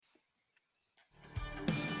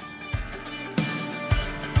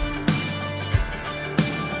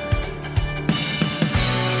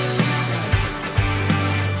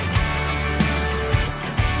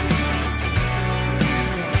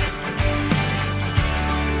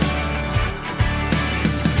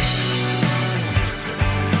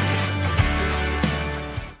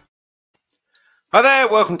Hi there,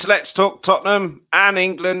 welcome to Let's Talk Tottenham and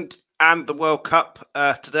England and the World Cup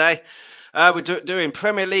today. We're doing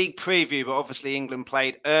Premier League preview, but obviously England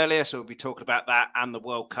played earlier, so we'll be talking about that and the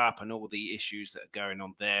World Cup and all the issues that are going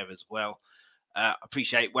on there as well. I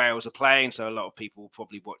appreciate Wales are playing, so a lot of people will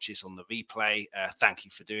probably watch this on the replay. Thank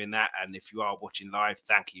you for doing that, and if you are watching live,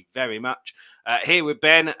 thank you very much. Here with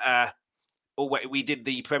Ben. We did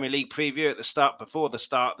the Premier League preview before the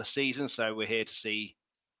start of the season, so we're here to see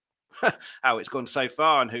how it's gone so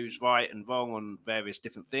far and who's right and wrong on various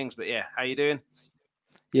different things. But yeah, how you doing?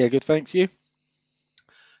 Yeah, good. Thanks. You?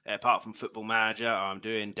 Apart from Football Manager, I'm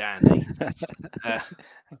doing dandy.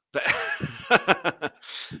 But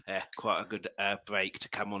yeah, quite a good break to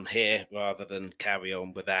come on here rather than carry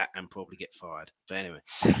on with that and probably get fired. But anyway,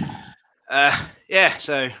 yeah.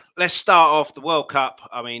 So let's start off the World Cup.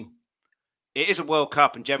 I mean, it is a World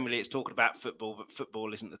Cup, and generally it's talking about football, but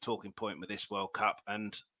football isn't the talking point with this World Cup.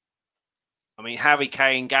 And I mean, Harry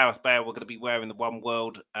Kane, Gareth Bale were going to be wearing the One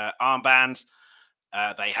World armbands.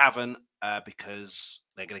 They haven't because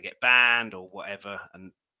they're going to get banned or whatever.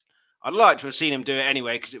 And I'd like to have seen him do it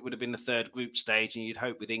anyway because it would have been the third group stage. And you'd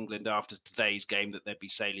hope with England after today's game that they'd be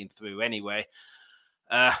sailing through anyway.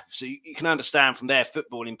 So you can understand from their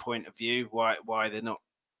footballing point of view why they're not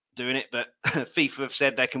doing it. But FIFA have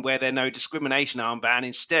said they can wear their no discrimination armband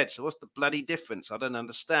instead. So what's the bloody difference? I don't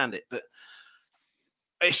understand it. But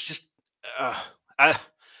it's just...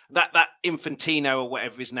 that Infantino or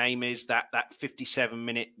whatever his name is, that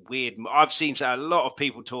 57-minute weird. I've seen a lot of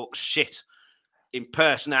people talk shit in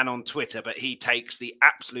person and on Twitter, but he takes the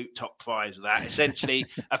absolute top prize of that. Essentially,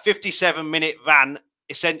 a 57-minute rant,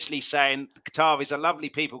 essentially saying the Qataris are lovely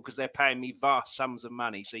people because they're paying me vast sums of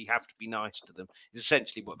money, so you have to be nice to them. Is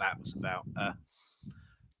essentially what that was about.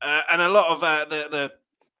 And a lot of the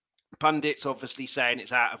pundits obviously saying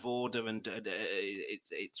it's out of order and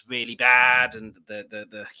it's really bad and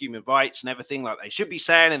the human rights and everything like they should be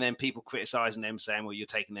saying, and then people criticizing them saying, well, you're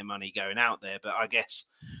taking their money going out there. But I guess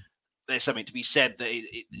there's something to be said that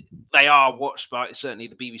they are watched by, certainly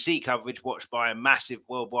the BBC coverage, watched by a massive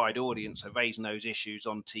worldwide audience. So raising those issues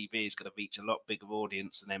on TV is going to reach a lot bigger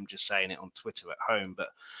audience than them just saying it on Twitter at home. But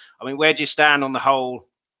I mean, where do you stand on the whole?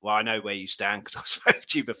 Well, I know where you stand because I spoke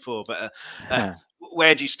to you before, but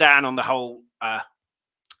where do you stand on the whole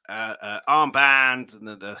armband and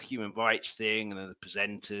the human rights thing and the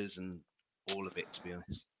presenters and all of it? To be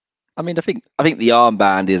honest, I mean, I think the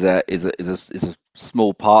armband is a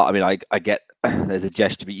small part. I mean, I get there's a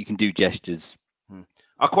gesture, but you can do gestures.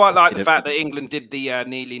 I quite like the fact that England did the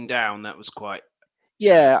kneeling down. That was quite.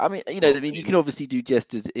 Yeah, I mean, you can obviously do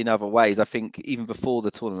gestures in other ways. I think even before the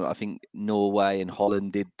tournament, I think Norway and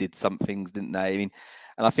Holland did some things, didn't they? I mean,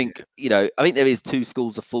 and I think I think there is two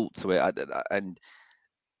schools of thought to it, and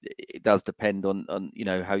it does depend on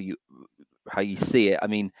how you see it. I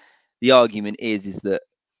mean, the argument is that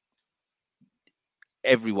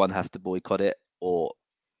everyone has to boycott it, or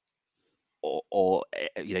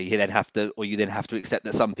you then have to accept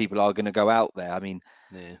that some people are going to go out there. I mean,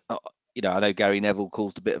 I know Gary Neville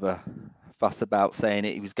caused a bit of a fuss about saying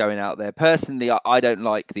it. He was going out there. Personally, I don't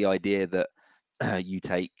like the idea that you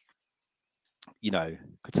take,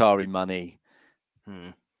 Qatari money,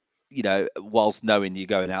 whilst knowing you're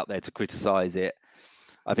going out there to criticize it.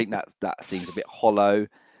 I think that seems a bit hollow.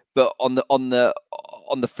 But on the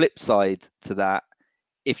flip side to that,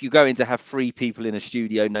 if you're going to have 3 people in a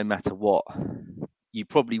studio, no matter what, you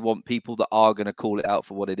probably want people that are going to call it out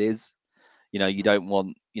for what it is. You don't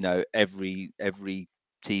want, every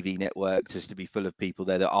TV network just to be full of people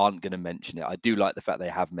there that aren't going to mention it. I do like the fact they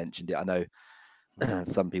have mentioned it. I know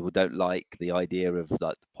some people don't like the idea of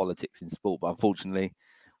like the politics in sport, but unfortunately,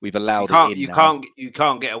 we've allowed it in. You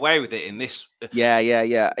can't get away with it in this. Yeah.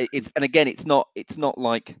 It's not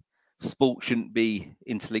like sport shouldn't be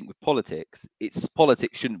interlinked with politics. It's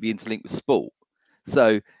politics shouldn't be interlinked with sport.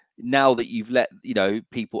 So now that you've let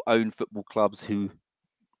people own football clubs who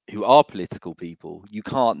are political people, you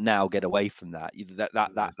can't now get away from that.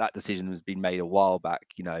 That decision has been made a while back,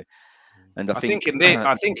 And I think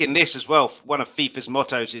in this as well, one of FIFA's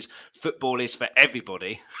mottos is football is for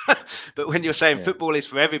everybody. But when you're saying football is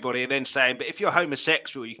for everybody, and then saying, but if you're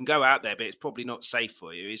homosexual, you can go out there, but it's probably not safe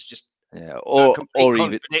for you. It's just or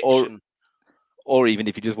even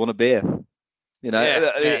if you just want a beer.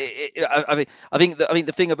 I think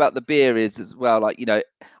the thing about the beer is as well, like, I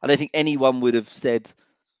don't think anyone would have said,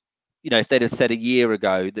 if they'd have said a year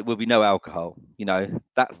ago that will be no alcohol,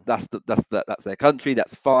 that's their country,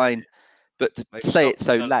 that's fine. But to say it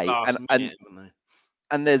so late,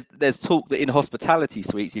 and there's talk that in hospitality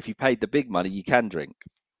suites, if you paid the big money, you can drink.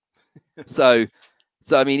 So,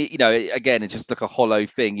 So I mean, again, it's just like a hollow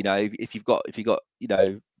thing. If you've got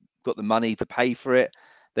got the money to pay for it,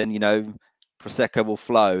 then Prosecco will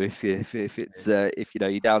flow. If it's if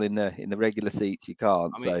you're down in the regular seats, you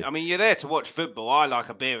can't. I mean, you're there to watch football. I like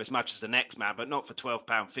a beer as much as the next man, but not for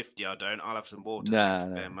 £12.50. I don't. I'll have some water.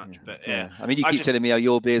 No, very much. yeah, But yeah, I mean, you keep telling me how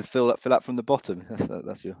your beers fill up from the bottom.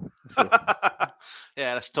 That's your...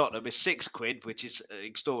 Yeah, that's Tottenham. It's £6, which is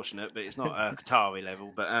extortionate, but it's not Qatari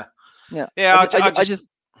level. But yeah,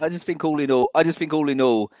 I just think all in all,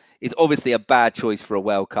 it's obviously a bad choice for a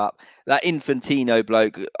World Cup. That Infantino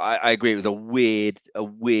bloke, I agree, it was a weird. I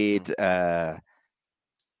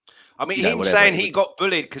mean, him saying he got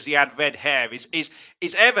bullied because he had red hair is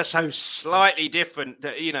ever so slightly different.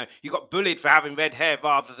 That, you got bullied for having red hair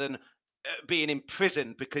rather than being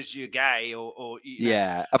imprisoned because you're gay or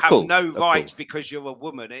have no rights because you're a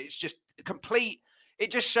woman. It's just complete.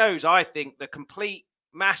 It just shows, I think, the complete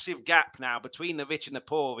massive gap now between the rich and the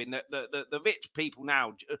poor. In the rich people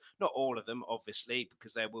now, not all of them, obviously,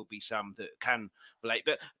 because there will be some that can relate,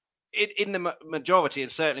 but in the majority,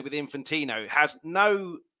 and certainly with Infantino, has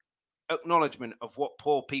no acknowledgement of what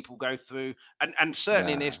poor people go through, and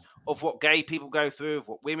certainly in this, of what gay people go through, of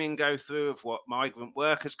what women go through, of what migrant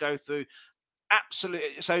workers go through.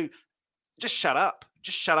 Absolutely. So just shut up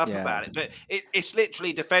about it. But it's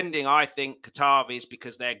literally defending, I think, Qataris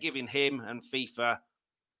because they're giving him and FIFA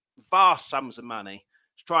vast sums of money.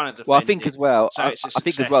 It's trying to defend. Well, I think as well. So I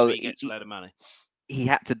think as well, he gets a load of money. He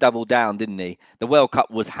had to double down, didn't he? The World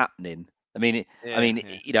Cup was happening. I mean,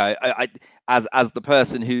 as the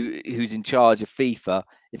person who's in charge of FIFA,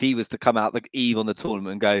 if he was to come out the eve on the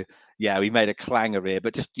tournament and go, yeah, we made a clanger here,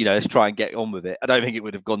 but just let's try and get on with it, I don't think it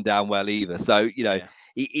would have gone down well either. So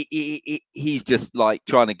he's just like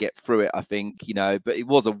trying to get through it, I think. But it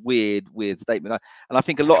was a weird statement, and I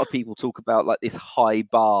think a lot of people talk about like this high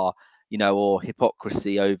bar, or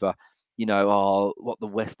hypocrisy over, what the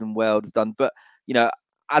Western world has done, but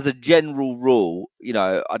as a general rule,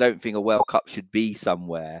 I don't think a World Cup should be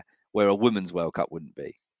somewhere where a women's World Cup wouldn't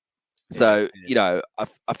be. So, I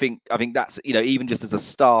think that's, even just as a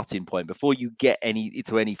starting point before you get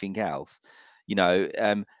into anything else,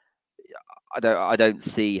 I don't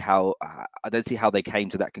see how they came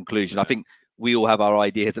to that conclusion. I think we all have our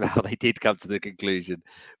ideas of how they did come to the conclusion,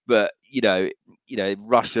 but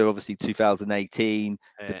Russia, obviously 2018,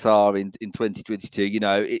 Qatar in 2022,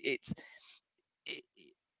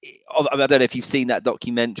 I don't know if you've seen that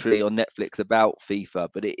documentary on Netflix about FIFA,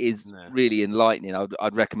 but it is really enlightening.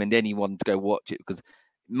 I'd recommend anyone to go watch it, because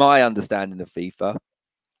my understanding of FIFA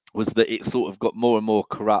was that it sort of got more and more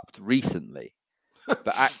corrupt recently.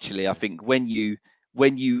 But actually, I think when you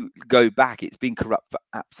go back, it's been corrupt for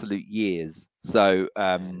absolute years. So,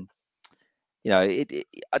 I don't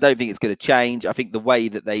think it's going to change. I think the way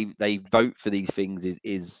that they vote for these things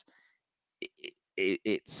is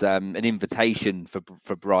it's an invitation for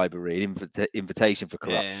bribery, an invitation for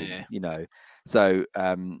corruption. So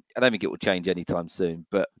I don't think it will change anytime soon.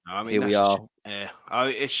 But here we are.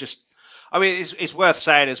 It's just, it's worth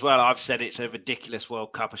saying as well. I've said it's a ridiculous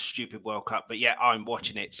World Cup, a stupid World Cup, but yeah, I'm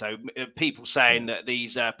watching it. So people saying that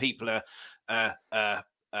these people are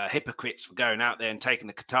hypocrites for going out there and taking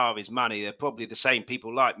the Qataris' money, they're probably the same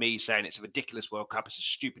people like me saying it's a ridiculous World Cup, it's a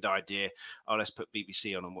stupid idea. Oh, let's put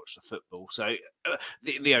BBC on and watch the football. So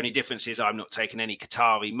the only difference is I'm not taking any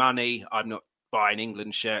Qatari money. I'm not buying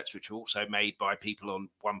England shirts, which are also made by people on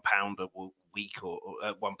 £1 a week or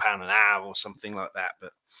 £1 an hour or something like that.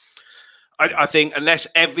 But I think unless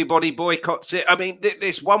everybody boycotts it, I mean,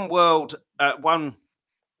 this One World, One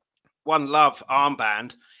Love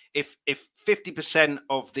armband, if 50%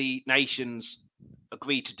 of the nations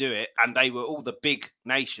agreed to do it, and they were all the big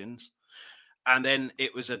nations, and then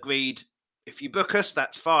it was agreed, if you book us,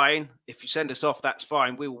 that's fine. If you send us off, that's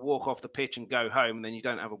fine. We will walk off the pitch and go home, and then you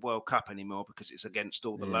don't have a World Cup anymore because it's against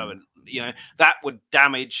all the lower, that would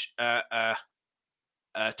damage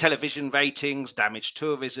television ratings, damage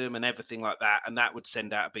tourism and everything like that. And that would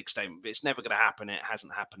send out a big statement, but it's never going to happen. It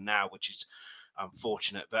hasn't happened now, which is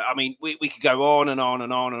unfortunate. But I mean, we could go on and on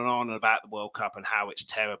and on and on about the World Cup and how it's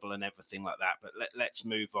terrible and everything like that. But let's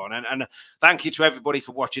move on. And thank you to everybody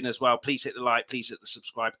for watching as well. Please hit the like, please hit the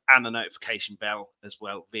subscribe and the notification bell as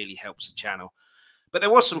well. Really helps the channel. But there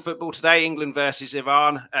was some football today. England versus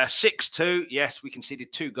Iran, 6-2. Yes, we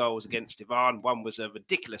conceded 2 goals against Iran. One was a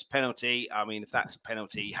ridiculous penalty. I mean, if that's a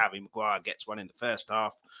penalty, Harry Maguire gets one in the first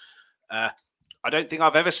half. I don't think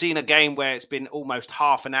I've ever seen a game where it's been almost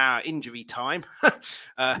half an hour injury time.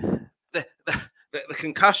 The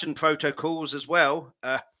concussion protocols as well.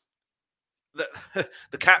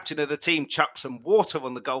 The captain of the team chucked some water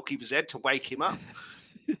on the goalkeeper's head to wake him up.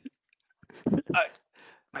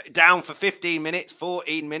 Down for 15 minutes,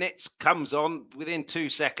 14 minutes, comes on within 2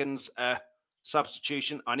 seconds.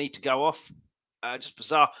 Substitution. I need to go off. Just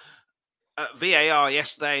bizarre. VAR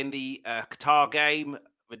yesterday in the Qatar game,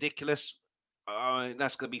 ridiculous.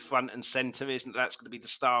 That's going to be front and centre, isn't it? That's going to be the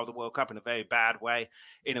star of the World Cup in a very bad way,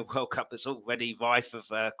 in a World Cup that's already rife of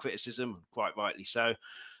criticism, quite rightly so.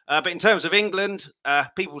 But in terms of England,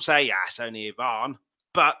 people say, yeah, it's only Iran.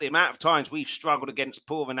 But the amount of times we've struggled against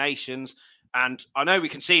poorer nations, and I know we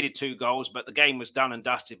conceded 2 goals, but the game was done and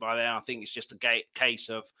dusted by then. I think it's just a case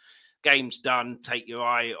of game's done, take your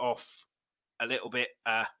eye off a little bit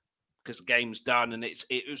because the game's done. And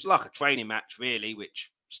it was like a training match, really,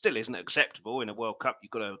 which still isn't acceptable in a World Cup.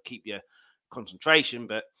 You've got to keep your concentration.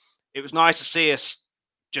 But it was nice to see us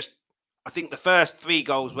just, I think the first 3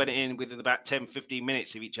 goals went in within about 10, 15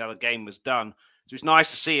 minutes of each other game was done. So it's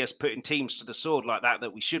nice to see us putting teams to the sword like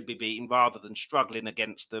that we should be beating rather than struggling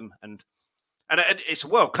against them. And it's a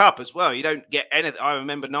World Cup as well. You don't get anything. I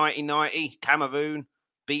remember 1990, Cameroon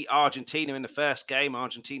beat Argentina in the first game.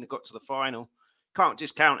 Argentina got to the final. Can't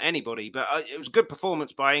discount anybody, but it was a good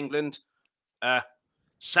performance by England.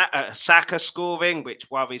 Saka scoring, which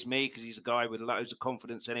worries me because he's a guy with loads of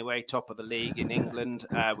confidence anyway, top of the league in England,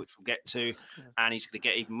 which we'll get to. And he's going to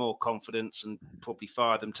get even more confidence and probably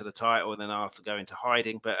fire them to the title and then I'll have to go into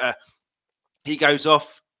hiding. But he goes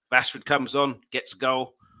off. Rashford comes on, gets a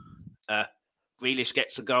goal. Grealish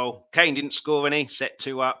gets a goal. Kane didn't score any, set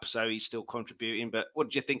 2 up, so he's still contributing. But what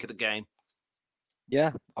did you think of the game?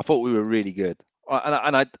 Yeah, I thought we were really good,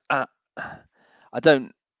 and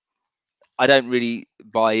I don't really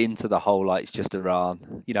buy into the whole like it's just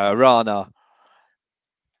Iran. You know, Iran are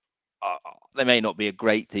they may not be a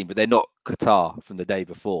great team, but they're not Qatar from the day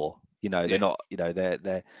before. You know, they're not. You know,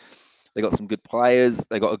 they got some good players.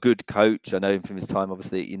 They got a good coach. I know him from his time,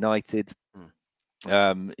 obviously, at United.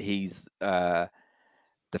 He's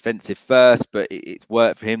defensive first, but it's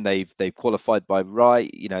worked for him. They've qualified by right.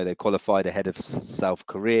 You know, they qualified ahead of South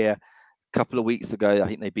Korea. A couple of weeks ago, I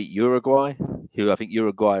think they beat Uruguay, who I think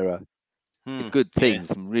Uruguay are a good team,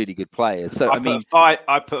 some really good players. So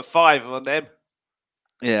I put 5 on them.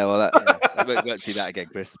 Yeah, well, I won't see that again,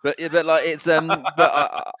 Chris. But like it's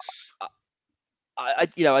but I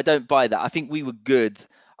I don't buy that. I think we were good.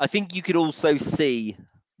 I think you could also see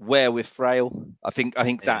where we're frail. I think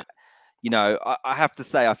that, you know, I have to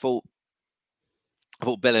say I thought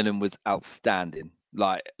Bellingham was outstanding.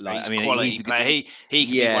 Like I mean, quality player. He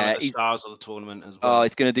could be one of the stars of the tournament as well. Oh,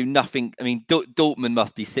 he's going to do nothing. I mean, Dortmund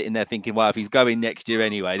must be sitting there thinking, "Well, if he's going next year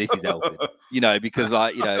anyway, this is helping." You know, because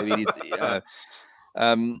like you know, it is.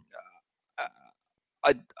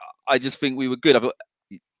 I just think we were good. I thought,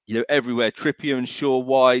 you know, everywhere Trippier and Shaw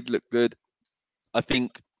wide look good. I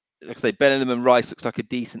think, like I say, Bellingham and Rice looks like a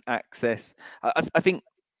decent access. I think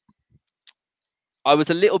I was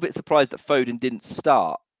a little bit surprised that Foden didn't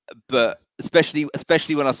start, but especially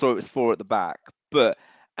when I saw it was 4 at the back. But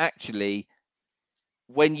actually,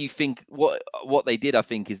 when you think what they did, I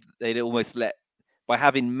think is they'd almost by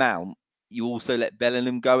having Mount, you also let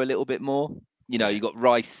Bellingham go a little bit more. You know, you got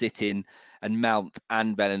Rice sitting and Mount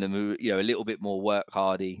and Bellingham, who, you know, a little bit more work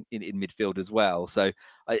hardy in midfield as well. So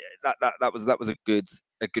that was a good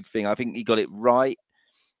thing. I think he got it right.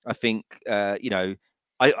 I think you know,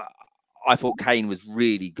 I thought Kane was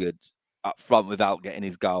really good up front without getting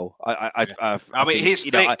his goal. I mean, his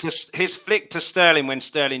flick to Sterling when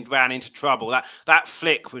Sterling ran into trouble. That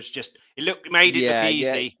flick was just look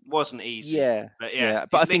easy. Wasn't easy.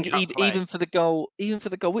 But I think even for the goal,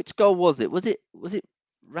 which goal was it? Was it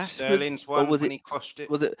Rashford's one, or was when he crossed it?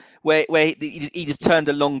 Was it where he just turned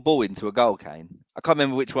a long ball into a goal, Kane? I can't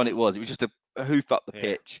remember which one it was. It was just a hoof up the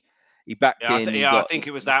pitch. He backed in. I think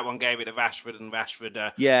it was that one. Gave it to Rashford, and Rashford.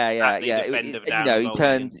 You know, he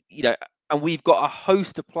turned. You know, and we've got a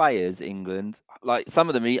host of players, England. Like some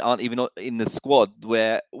of them aren't even in the squad.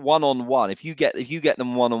 Where 1-on-1, if you get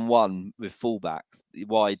them 1-on-1 with fullbacks,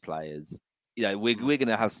 wide players, you know, we're going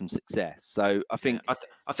to have some success. So I think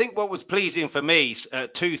I think what was pleasing for me,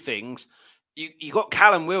 2 things. You got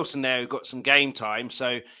Callum Wilson there, who got some game time.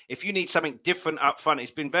 So if you need something different up front,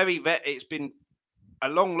 it's been a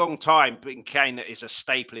long time. Being Kane that is a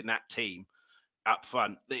staple in that team up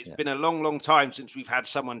front. It's been a long time since we've had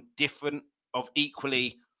someone different of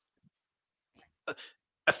equally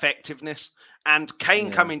effectiveness. And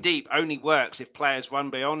Kane coming deep only works if players run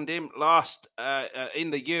beyond him. Last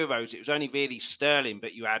in the Euros, it was only really Sterling,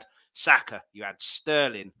 but you had Saka, you had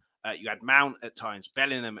Sterling, you had Mount at times,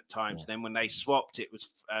 Bellingham at times. Then when they swapped, it was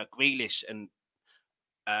Grealish and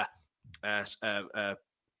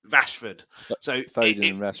Rashford. So Foden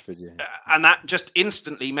and Rashford, and that just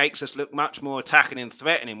instantly makes us look much more attacking and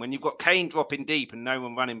threatening. When you've got Kane dropping deep and no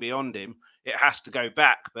one running beyond him, it has to go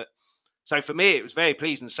back. But so for me, it was very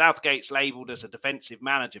pleasing. Southgate's labelled as a defensive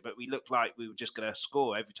manager, but we looked like we were just going to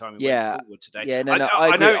score every time we went forward today. Yeah, no,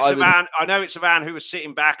 I know it's Iran who was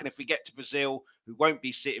sitting back, and if we get to Brazil, who won't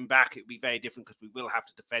be sitting back, it'll be very different because we will have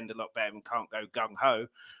to defend a lot better and can't go gung ho.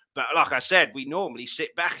 But like I said, we normally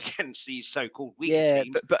sit back against these so-called weaker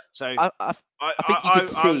teams. But so I think you could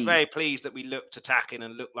see. I was very pleased that we looked attacking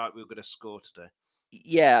and looked like we were going to score today.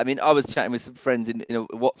 Yeah, I mean, I was chatting with some friends in a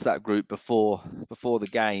WhatsApp group before the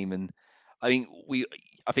game, and I think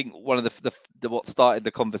one of the what started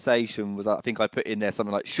the conversation was, I think I put in there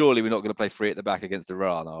something like, "Surely we're not going to play three at the back against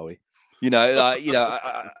Iran, are we?" And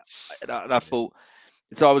I thought.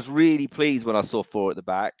 So I was really pleased when I saw four at the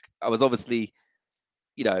back. I was obviously,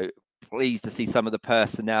 pleased to see some of the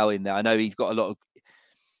personnel in there. I know he's got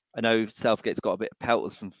I know Southgate's got a bit of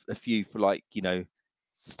pelters from a few for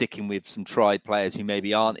sticking with some tried players who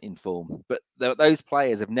maybe aren't in form, but those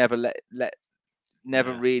players have never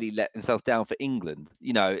really let themselves down for England.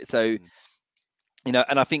 So and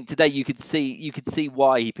I think today you could see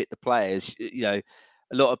why he picked the players. A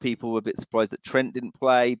lot of people were a bit surprised that Trent didn't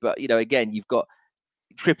play, but again, you've got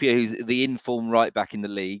Trippier, who's the informed right back in the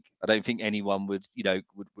league. I don't think anyone would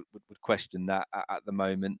question that at the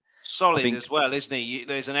moment. Solid as well, isn't he?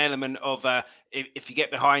 There's an element of if you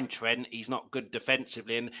get behind Trent, he's not good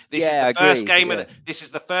defensively, and this is the first game. This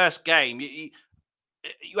is the first game. You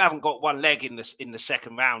haven't got one leg in the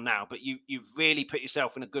second round now, but you've really put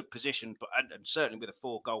yourself in a good position, and certainly with a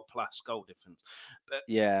 4-goal plus goal difference. But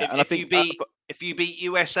if you beat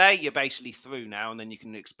USA, you're basically through now, and then you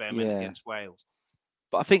can experiment against Wales.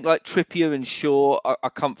 But I think Trippier and Shaw are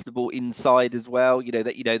comfortable inside as well.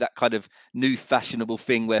 That kind of new fashionable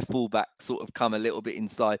thing where fullbacks sort of come a little bit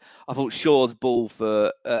inside. I thought Shaw's ball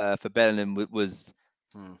for Bellingham was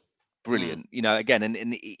brilliant. Again,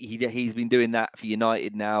 and he's been doing that for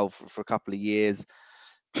United now for a couple of years.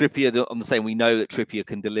 Trippier on the same. We know that Trippier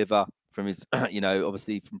can deliver from his,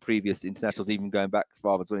 obviously from previous internationals, even going back as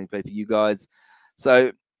far as when he played for you guys.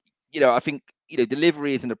 So, I think.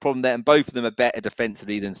 Delivery isn't a problem there, and both of them are better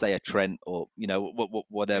defensively than, say, a Trent or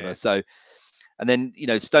whatever. Yeah. So, and then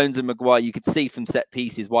Stones and Maguire, you could see from set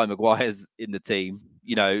pieces why Maguire's in the team.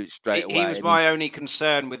 Straight away. He was my only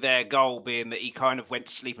concern with their goal being that he kind of went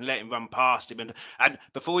to sleep and let him run past him. And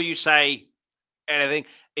before you say anything,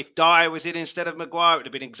 if Dyer was in instead of Maguire, it would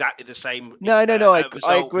have been exactly the same. No. I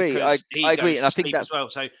agree. I agree, and I think that's as well.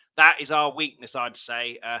 So that is our weakness, I'd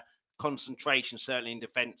say. Concentration, certainly in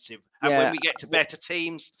defensive. And when we get to better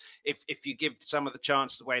teams, if you give some of the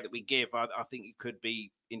chances the way that we give, I think you could be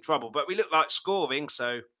in trouble. But we look like scoring,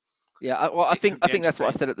 so yeah. Well, I think that's what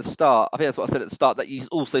I said at the start. That you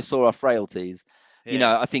also saw our frailties.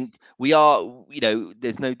 Yeah. I think we are.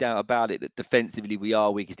 There's no doubt about it that defensively we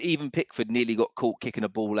are weakest. Even Pickford nearly got caught kicking a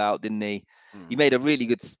ball out, didn't he? He made a really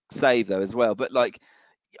good save though as well. But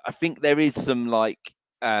I think there is some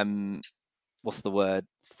what's the word?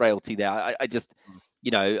 Frailty there. I just,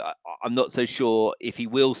 I'm not so sure if he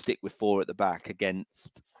will stick with four at the back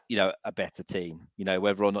against, a better team.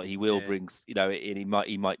 Whether or not he will bring,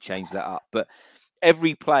 he might change that up. But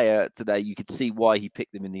every player today, you could see why he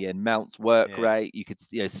picked them in the end. Mount's work rate. You could,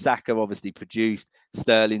 Saka obviously produced.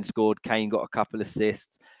 Sterling scored. Kane got a couple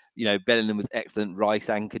assists. Bellingham was excellent. Rice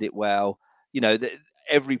anchored it well.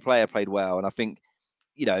 Every player played well, and I think,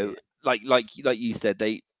 like you said,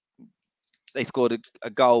 they scored a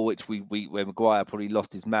goal which where Maguire probably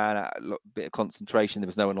lost his man at a bit of concentration. There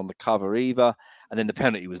was no one on the cover either, and then the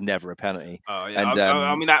penalty was never a penalty. Oh yeah, and,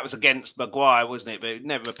 I mean that was against Maguire, wasn't it? But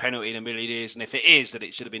never a penalty in a million years. And if it is, that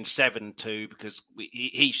it should have been 7-2 because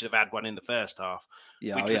he should have had one in the first half,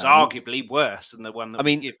 which was arguably worse than the one that.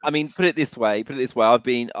 I mean, put it this way.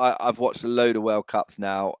 I've watched a load of World Cups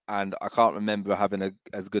now, and I can't remember having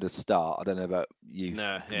as good a start. I don't know about you.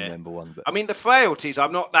 Remember one, but I mean the frailties.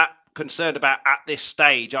 I'm not that concerned about at this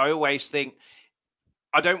stage. I always think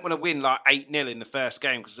I don't want to win 8-0 in the first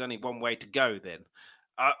game because there's only one way to go. Then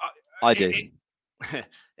I do.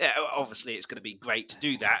 Yeah, obviously it's going to be great to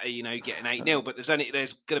do that. Get an 8-0, but there's going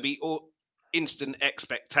to be instant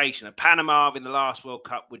expectation. And Panama in the last World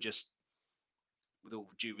Cup were just, with all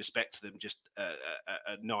due respect to them, just a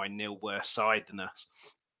 9-0 worse side than us.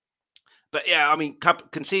 But yeah, I mean,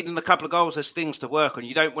 conceding a couple of goals, there's things to work on.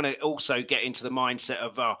 You don't want to also get into the mindset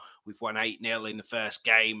of, we've won 8-0 in the first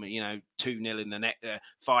game, 2-0 in the next,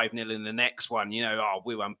 5-0 in the next one.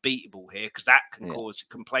 We're unbeatable here, because that can cause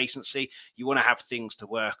complacency. You want to have things to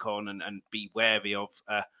work on and be wary of,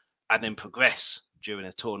 and then progress. during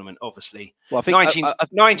a tournament. Obviously, well, I think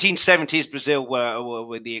 1970s Brazil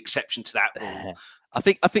were the exception to that rule. I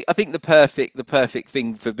think the perfect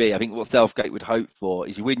thing for me. I think what Southgate would hope for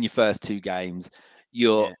is you win your first 2 games,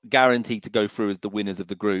 you're guaranteed to go through as the winners of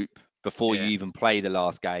the group before you even play the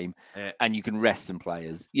last game, and you can rest some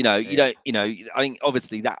players. You don't. I think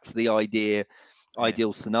obviously that's the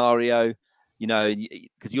ideal scenario.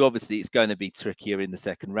 Because you obviously it's going to be trickier in the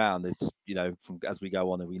second round. As from as we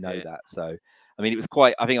go on, and we know that. So, I mean,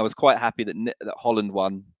 I was quite happy that Holland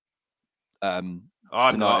won. I'm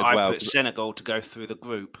not. I put Senegal to go through the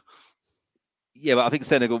group. Yeah, but I think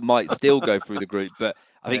Senegal might still go through the group. But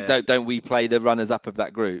I think don't we play the runners up of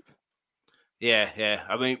that group? Yeah.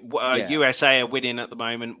 I mean, USA are winning at the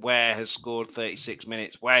moment. Ware has scored 36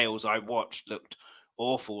 minutes. Wales, I watched, looked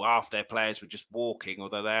awful. Half their players were just walking,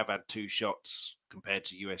 although they have had 2 shots compared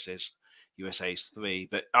to USA's 3.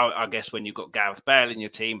 But I guess when you've got Gareth Bale in your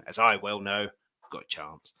team, as I well know, you've got a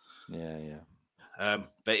chance. Yeah.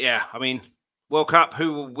 But yeah, I mean, World Cup,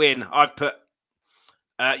 who will win? I've put.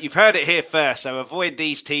 You've heard it here first, so avoid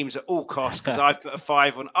these teams at all costs because I've put a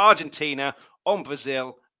 5 on Argentina, on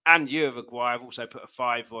Brazil, and Uruguay. I've also put a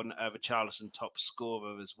 5 on Richarlison, top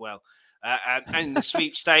scorer as well. And in the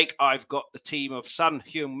sweepstake, I've got the team of Sun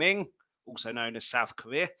Heung-min, also known as South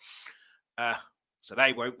Korea. So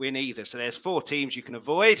they won't win either. So there's 4 teams you can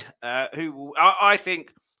avoid. I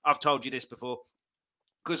think I've told you this before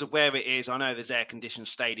because of where it is. I know there's air-conditioned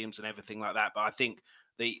stadiums and everything like that, but I think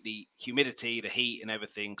the humidity, the heat, and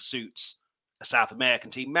everything suits a South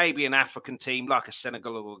American team, maybe an African team like a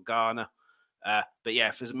Senegal or Ghana. But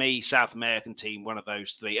yeah, for me, South American team, one of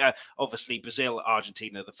those 3. Obviously, Brazil,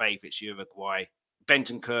 Argentina, the favourites, Uruguay,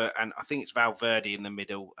 Bentancur, and I think it's Valverde in the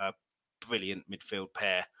middle. Brilliant midfield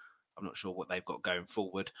pair. I'm not sure what they've got going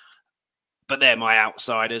forward, but they're my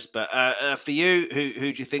outsiders. But for you,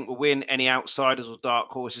 who do you think will win? Any outsiders or dark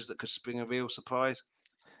horses that could spring a real surprise?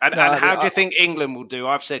 And how do you think England will do?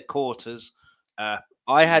 I've said quarters.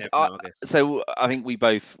 So I think we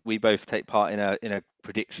both take part in a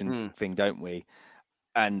predictions thing, don't we?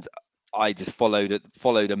 And I just followed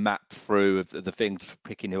a map through of the things,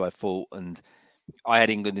 picking who I thought, and I had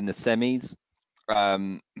England in the semis,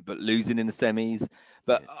 but losing in the semis.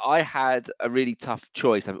 But I had a really tough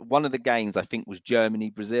choice. One of the games I think was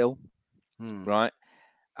Germany-Brazil, right?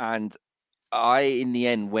 And I, in the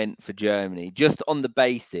end, went for Germany just on the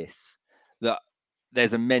basis that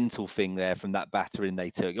there's a mental thing there from that battering they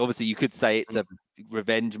took. Obviously, you could say it's a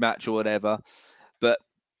revenge match or whatever, but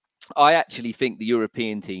I actually think the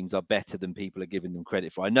European teams are better than people are giving them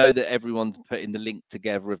credit for. I know that everyone's putting the link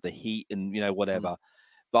together of the heat and whatever,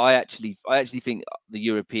 but I actually think the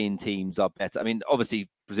European teams are better. I mean, obviously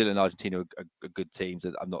Brazil and Argentina are good teams.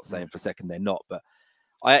 I'm not saying for a second they're not, but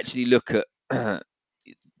I actually look at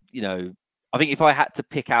I think if I had to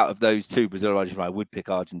pick out of those 2, Brazil or Argentina, I would pick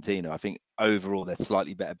Argentina. I think overall they're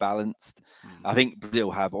slightly better balanced. I think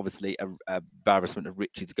Brazil have obviously a embarrassment of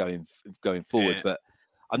riches going forward, but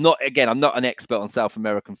I'm not an expert on South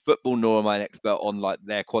American football, nor am I an expert on like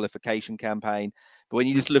their qualification campaign. But when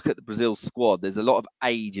you just look at the Brazil squad, there's a lot of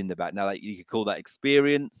age in the back. Now, you could call that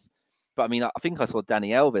experience. But I mean, I think I saw Dani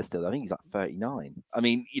Alves still. I think he's like 39. I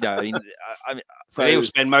mean, so he'll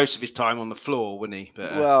spend most of his time on the floor, wouldn't he?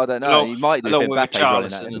 But, well, I don't know. He might do if Mbappe's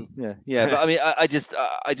running at him. Yeah. But I mean,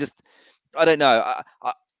 I don't know.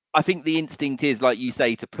 I think the instinct is, like you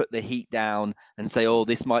say, to put the heat down and say, oh,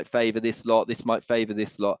 this might favour this lot, this might favour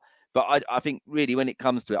this lot. But I think really, when it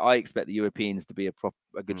comes to it, I expect the Europeans to be a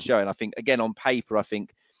good show. And I think, again, on paper, I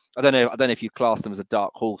don't know if you class them as a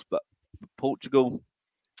dark horse, but Portugal,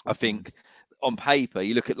 I think on paper,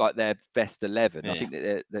 you look at like their best 11. I think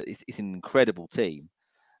that it's an incredible team,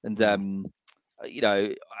 and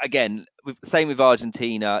again, same with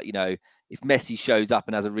Argentina. If Messi shows up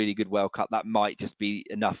and has a really good World Cup, that might just be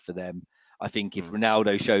enough for them. I think if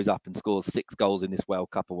Ronaldo shows up and scores 6 goals in this World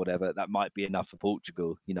Cup or whatever, that might be enough for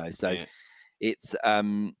Portugal. So it's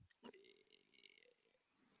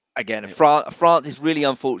again, France is really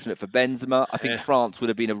unfortunate for Benzema. I think France would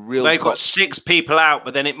have been a real. They've got 6 people out,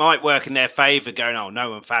 but then it might work in their favour. Going, oh,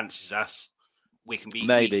 no one fancies us. We can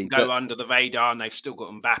go under the radar, and they've still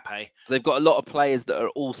got Mbappe. They've got a lot of players that are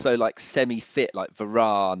also like semi-fit, like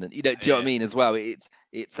Varane, and do you know what I mean as well? It's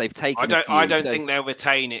they've taken. I don't think they'll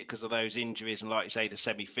retain it because of those injuries and, like you say, the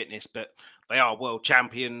semi-fitness. But they are world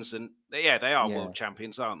champions, and they are world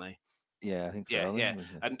champions, aren't they? Yeah, I think so.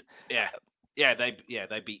 And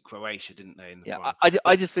they beat Croatia, didn't they?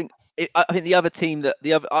 I just think I think the other team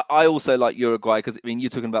I also like Uruguay because I mean you're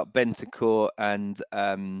talking about Bentancur and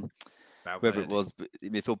whoever it was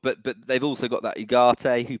midfield, but they've also got that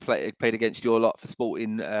Ugarte who played against your lot for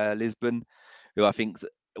Sporting Lisbon, who I think's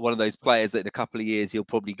one of those players that in a couple of years he'll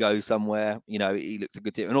probably go somewhere. He looks a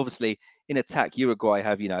good team. And obviously in attack, Uruguay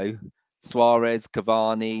have, Suarez,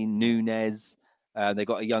 Cavani, Nunez. They've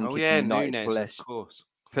got a young kid from United, Nunez, of course.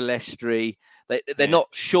 Pellistri. They're not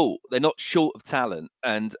short. They're not short of talent.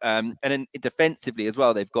 And then defensively as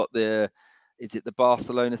well, they've got is it the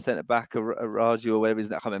Barcelona centre back, Araju or whatever his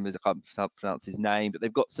name? I can't pronounce his name, but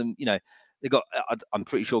they've got some, they've got, I'm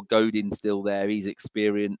pretty sure Godin's still there. He's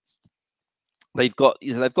experienced. They've got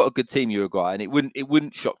a good team, Uruguay, and it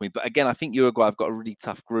wouldn't shock me. But again, I think Uruguay have got a really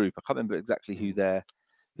tough group. I can't remember exactly who's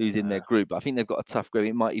in their group, but I think they've got a tough group.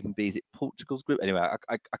 It might even be, is it Portugal's group? Anyway,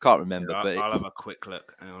 I can't remember. Yeah, but I'll have a quick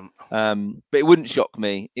look. Hang on. But it wouldn't shock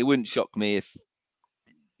me. It wouldn't shock me if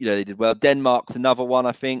they did well. Denmark's another one,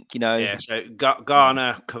 I think. Yeah. So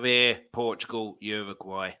Ghana, Korea, Portugal,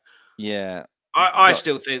 Uruguay. Yeah. I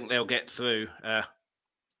still think they'll get through.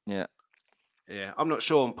 Yeah. Yeah, I'm not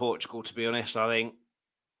sure on Portugal, to be honest. I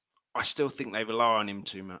still think they rely on him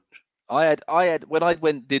too much. I had when I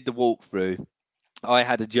did the walkthrough, I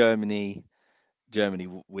had a Germany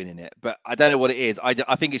winning it, but I don't know what it is. I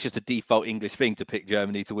think it's just a default English thing to pick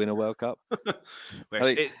Germany to win a World Cup.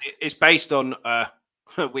 It's based on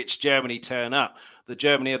which Germany turn up. The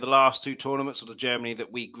Germany of the last two tournaments, or the Germany that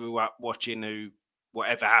we grew up watching, who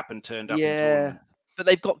whatever happened turned up. Yeah. But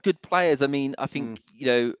they've got good players. I mean, I think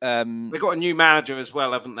they've got a new manager as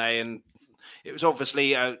well, haven't they? And it was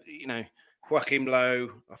obviously Joachim Low,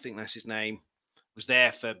 I think that's his name, was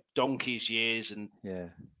there for donkey's years, and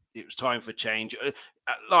it was time for change.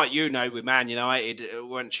 Like with Man United,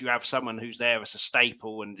 once you have someone who's there as a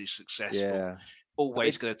staple and is successful,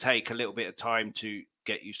 always going to take a little bit of time to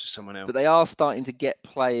get used to someone else. But they are starting to get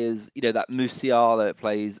players, that Musiala that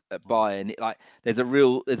plays at Bayern. There's a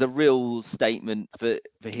real statement for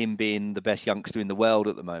him being the best youngster in the world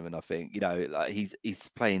at the moment. I think he's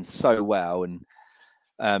playing so well, and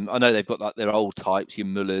I know they've got their old types, your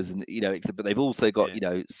Mullers, and but they've also got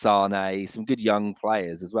Sane, some good young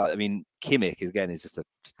players as well. I mean, Kimmich again is just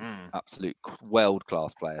an absolute world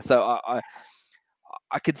class player. So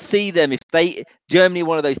I could see them if Germany,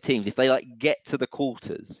 one of those teams, if they get to the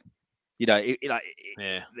quarters, if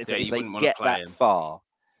they get that far,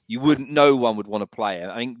 no one would want to play it.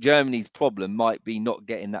 I think Germany's problem might be not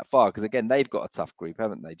getting that far, because again, they've got a tough group,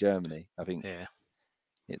 haven't they? Germany, I think. Yeah.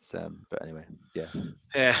 It's but anyway, yeah.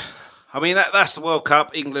 Yeah. I mean, that's the World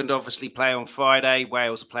Cup. England obviously play on Friday.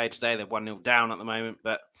 Wales are playing today. They're 1-0 down at the moment,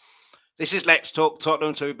 but this is Let's Talk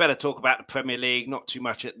Tottenham, so we better talk about the Premier League, not too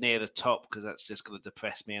much near the top, because that's just going to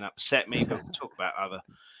depress me and upset me, but we'll talk about other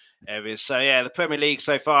areas. So, the Premier League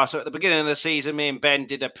so far. So, at the beginning of the season, me and Ben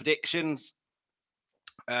did a predictions.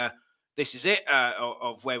 This is it,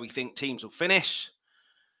 of where we think teams will finish.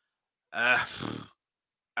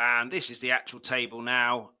 And this is the actual table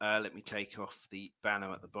now. Let me take off the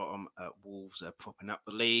banner at the bottom. Wolves are propping up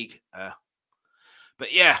the league.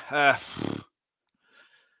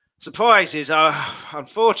 Surprises are,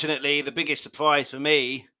 unfortunately, the biggest surprise for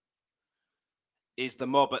me is the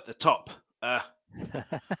mob at the top. At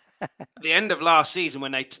the end of last season,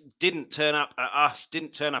 when they didn't turn up at us,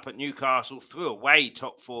 didn't turn up at Newcastle, threw away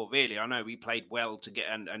top four, really. I know we played well to get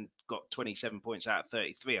and got 27 points out of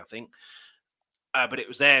 33, I think. But it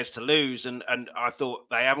was theirs to lose. And I thought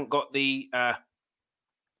they haven't got the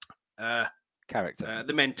character,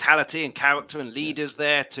 the mentality and character and leaders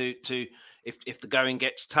there to if the going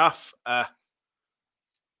gets tough. But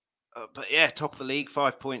top of the league,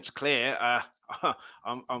 5 points clear.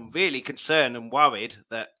 I'm really concerned and worried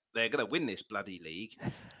that they're going to win this bloody league.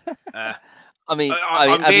 I'm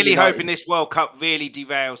really hoping this World Cup really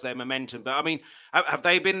derails their momentum. But I mean, have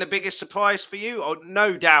they been the biggest surprise for you? Or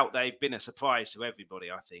no doubt they've been a surprise to everybody,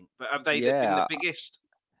 I think. But have they been the biggest?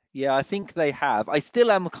 Yeah, I think they have. I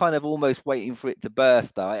still am kind of almost waiting for it to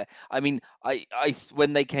burst, though. I mean,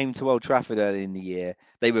 when they came to Old Trafford early in the year,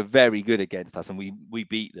 they were very good against us, and we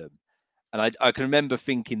beat them. And I can remember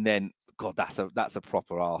thinking then, God, that's a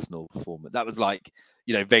proper Arsenal performance. That was like,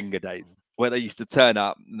 Wenger days, where they used to turn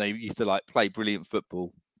up and they used to play brilliant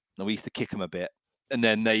football, and we used to kick them a bit, and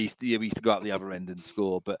then we used to go out the other end and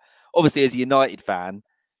score. But obviously, as a United fan,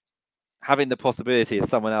 having the possibility of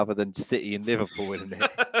someone other than City and Liverpool winning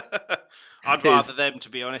it, I'd rather them, to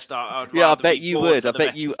be honest. I bet you would. I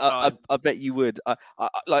bet you would.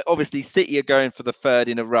 Obviously, City are going for the third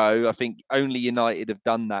in a row. I think only United have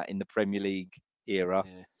done that in the Premier League era.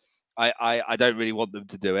 Yeah. I don't really want them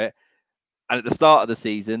to do it. And at the start of the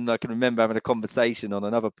season, I can remember having a conversation on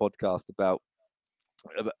another podcast about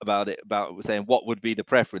saying what would be the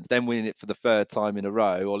preference, them winning it for the third time in a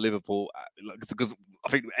row, or Liverpool, because I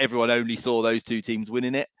think everyone only saw those two teams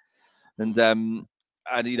winning it. And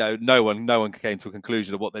and no one came to a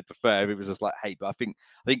conclusion of what they'd prefer. It was just like, hey, but I think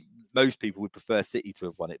most people would prefer City to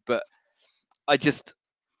have won it. But I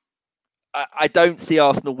don't see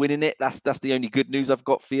Arsenal winning it. That's the only good news I've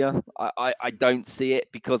got for you. I don't see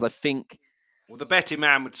it because I think. Well, the betting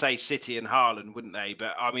man would say City and Haaland, wouldn't they?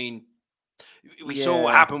 But I mean, we saw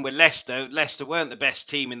what happened with Leicester. Leicester weren't the best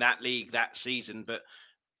team in that league that season, but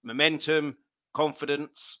momentum,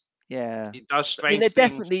 confidence. Yeah, it does I mean, they're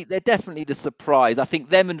definitely the surprise. I think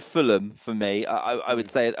them and Fulham for me, I would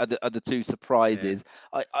say are the two surprises.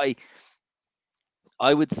 Yeah.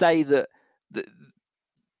 I would say that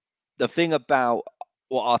the thing about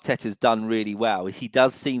what Arteta's done really well is he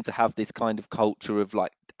does seem to have this kind of culture of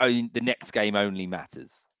like, the next game only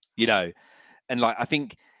matters, and like I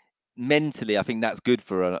think mentally, I think that's good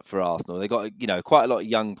for Arsenal. They got quite a lot of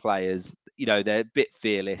young players. They're a bit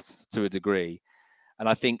fearless to a degree, and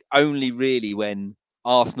I think only really when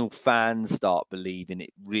Arsenal fans start believing it,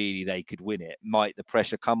 really they could win it, might the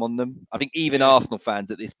pressure come on them. I think even Arsenal fans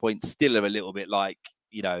at this point still are a little bit like,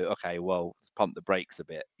 okay, well, let's pump the brakes a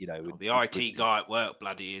bit. The IT guy at work,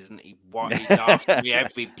 bloody, isn't he? He's after me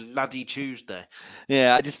every bloody Tuesday.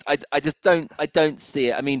 Yeah, I just don't see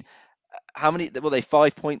it. I mean, how many? Well, they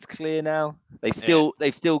 5 points clear now. They've still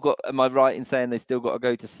got. Am I right in saying they've still got to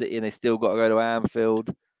go to City and they still got to go to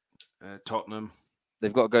Anfield? Tottenham.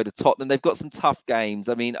 They've got to go to Tottenham. They've got some tough games.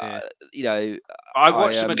 I mean, I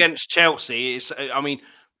watched them against Chelsea.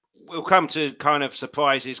 We'll come to kind of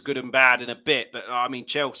surprises, good and bad, in a bit. But I mean,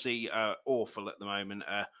 Chelsea are awful at the moment.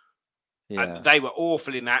 They were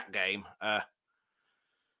awful in that game.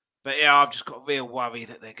 But yeah, I've just got a real worry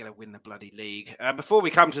that they're going to win the bloody league. Before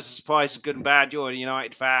we come to the surprises, good and bad, you're a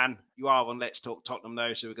United fan. You are on Let's Talk Tottenham,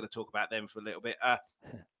 though, so we're going to talk about them for a little bit.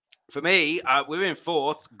 For me, we're in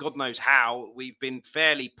fourth. God knows how. We've been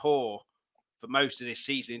fairly poor for most of this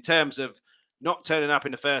season in terms of not turning up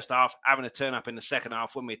in the first half, having to turn up in the second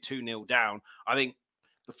half when we're 2-0 down. I think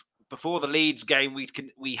before the Leeds game,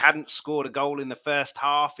 we hadn't scored a goal in the first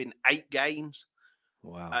half in 8 games.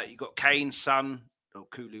 Wow. You got Kane, Son.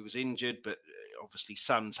 Kulu was injured, but obviously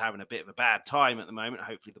Son's having a bit of a bad time at the moment.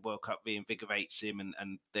 Hopefully the World Cup reinvigorates him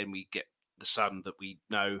and then we get the Son that we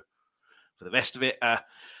know for the rest of it.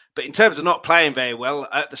 But in terms of not playing very well,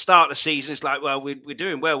 at the start of the season, it's like, well, we're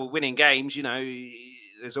doing well. We're winning games.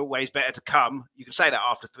 There's always better to come. You can say that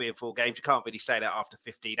after 3 or 4 games. You can't really say that after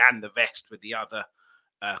 15 and the rest with the other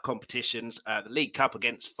competitions. The League Cup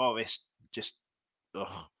against Forest, just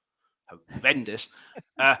horrendous.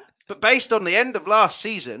 But based on the end of last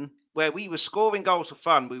season, where we were scoring goals for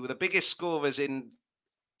fun, we were the biggest scorers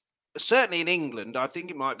certainly in England. I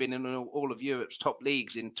think it might have been in all of Europe's top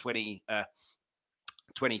leagues in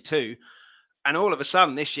 2022. And all of a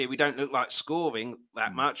sudden this year, we don't look like scoring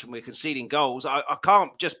that much and we're conceding goals. I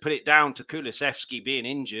can't just put it down to Kulusevski being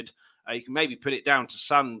injured. You can maybe put it down to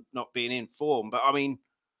Son not being in form. But I mean,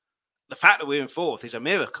 the fact that we're in fourth is a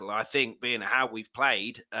miracle, I think, being how we've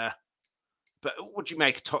played. But what do you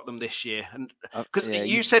make of Tottenham this year? And because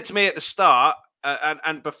you said to me at the start,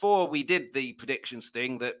 and before we did the predictions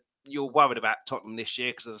thing, that you're worried about Tottenham this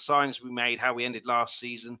year because of the signs we made, how we ended last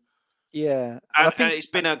season. Yeah, and it's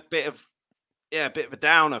been a bit of a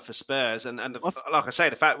downer for Spurs. And like I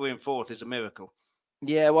say, the fact we're in fourth is a miracle.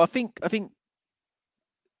 Yeah, well, I think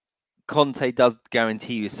Conte does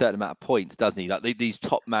guarantee you a certain amount of points, doesn't he? Like these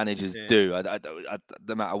top managers do.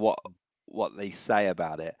 No matter what they say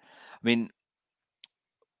about it. I mean,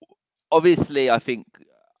 obviously, I think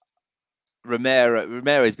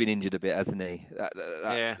Romero's been injured a bit, hasn't he?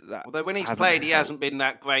 Although when he's played, he hasn't been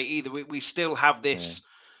that great either. We still have this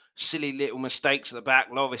silly little mistakes at the back.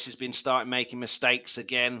 Loris has been starting making mistakes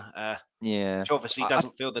again. Which obviously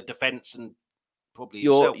doesn't feel the defence and probably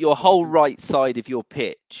your whole right side of your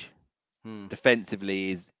pitch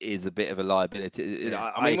defensively is a bit of a liability.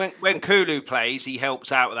 Yeah. I mean, when Kulu plays, he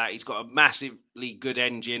helps out with that. He's got a massively good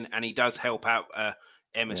engine, and he does help out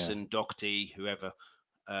Emerson, Doherty, whoever.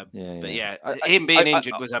 Him being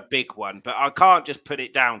injured was a big one, but I can't just put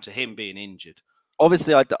it down to him being injured.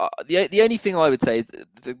 Obviously, the only thing I would say is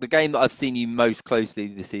the game that I've seen you most closely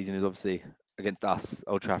this season is obviously against us,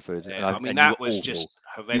 Old Trafford. Yeah, and that was awful. Just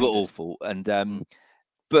horrendous. You were awful, and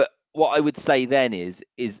but what I would say then is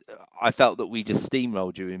I felt that we just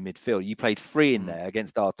steamrolled you in midfield. You played 3 in there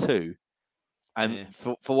against our 2, and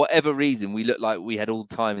for whatever reason, we looked like we had all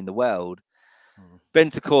the time in the world.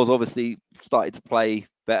 Bentancur's obviously started to play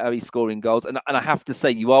better. He's scoring goals, and I have to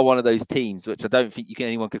say, you are one of those teams which I don't think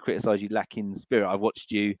anyone could criticise you lacking spirit. I watched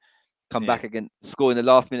you come back against scoring the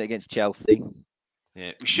last minute against Chelsea.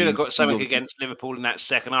 Yeah, we should have got something against Liverpool in that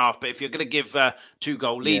second half. But if you're going to give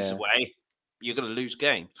 2-goal leads away, you're going to lose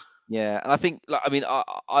game. Yeah, and I think, like, I mean,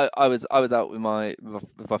 I was out with my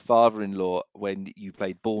father-in-law when you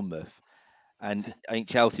played Bournemouth, and I think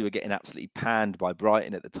Chelsea were getting absolutely panned by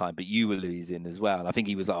Brighton at the time, but you were losing as well. And I think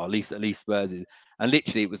he was like, oh, at least Spurs is, and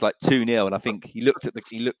literally it was like 2-0. And I think he looked at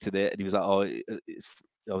it and he was like, oh,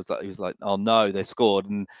 he was like, oh no, they scored,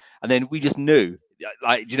 and then we just knew.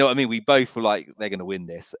 Like, do you know what I mean? We both were like, they're going to win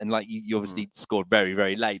this, and like you obviously scored very,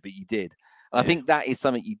 very late, but you did. And I think that is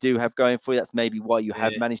something you do have going for you. That's maybe why you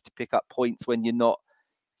have managed to pick up points when you're not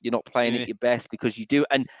playing at your best, because you do.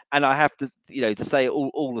 And I have to, to say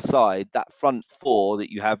all aside, that front four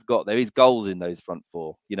that you have got, there is goals in those front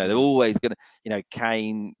four. They're always going to,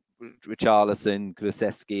 Kane, Richarlison,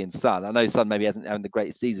 Kulusevski, and Son. I know Son maybe hasn't had the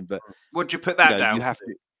greatest season, but would you put that down? You have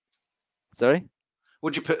to. Sorry?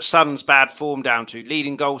 Would you put Son's bad form down to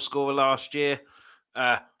leading goal scorer last year?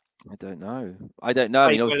 I don't know. I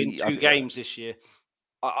mean, obviously, 2 games this year.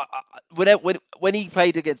 When he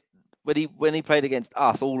played against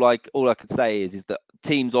us, all I could say is that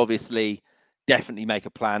teams obviously definitely make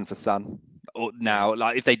a plan for Son now.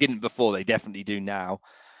 Like, if they didn't before, they definitely do now.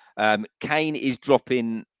 Kane is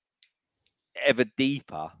dropping ever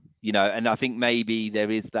deeper, and I think maybe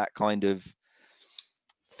there is that kind of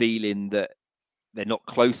feeling that they're not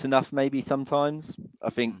close enough. Maybe sometimes I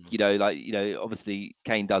think obviously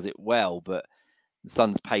Kane does it well, but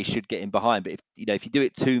Son's pace should get him behind. But if you do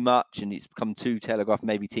it too much and it's become too telegraphed,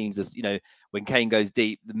 maybe teams just when Kane goes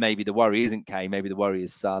deep, maybe the worry isn't Kane, maybe the worry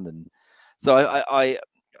is Son. And so I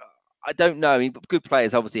don't know. I mean, good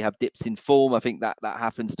players obviously have dips in form. I think that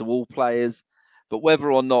happens to all players. But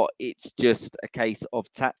whether or not it's just a case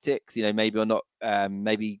of tactics, maybe or not,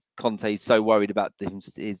 maybe Conte's so worried about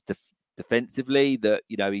his defensively that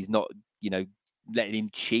he's not letting him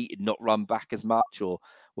cheat and not run back as much or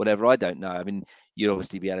whatever. I don't know. I mean, you'd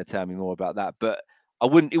obviously be able to tell me more about that, but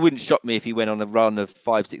it wouldn't shock me if he went on a run of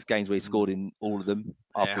 5-6 games where he scored in all of them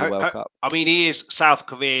after the World Cup. I mean, he is South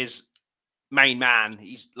Korea's main man.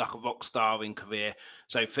 He's like a rock star in Korea.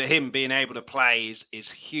 So for him being able to play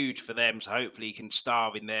is huge for them. So hopefully he can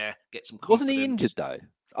star in there, get some confidence. Wasn't he injured though?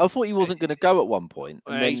 I thought he wasn't going to go at one point.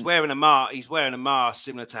 And then... He's wearing a mask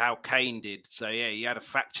similar to how Kane did. So yeah, he had a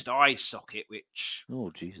fractured eye socket, which. Oh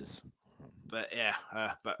Jesus! But yeah,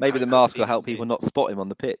 but maybe the mask will help people not spot him on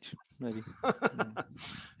the pitch. Maybe.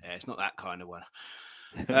 Yeah, it's not that kind of one.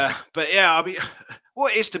 But yeah, I mean,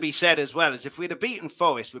 what is to be said as well is if we'd have beaten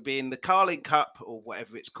Forest, we'd be in the Carling Cup or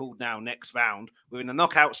whatever it's called now next round. We're in the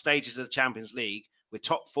knockout stages of the Champions League. We're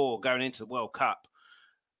top 4 going into the World Cup.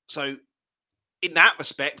 So. In that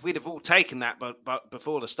respect, we'd have all taken that, but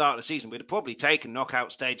before the start of the season, we'd have probably taken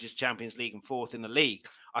knockout stages, Champions League, and 4th in the league.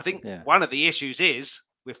 I think one of the issues is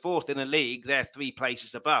we're 4th in the league; they're 3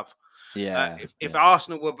 places above. Yeah. If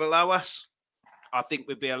Arsenal were below us, I think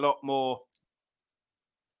we'd be a lot more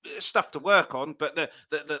stuff to work on. But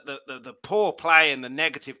the poor play and the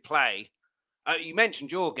negative play. You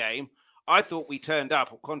mentioned your game. I thought we turned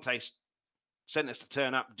up, or Conte sent us to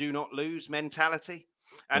turn up. Do not lose mentality.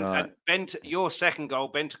 And your second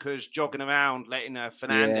goal, Bentancur's jogging around, letting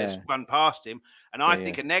Fernandez run past him. And I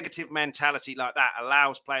think a negative mentality like that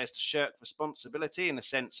allows players to shirk responsibility in the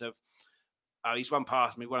sense of, oh, he's run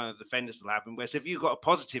past me, one of the defenders will have him. Whereas if you've got a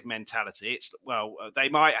positive mentality, it's, well, they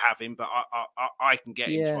might have him, but I can get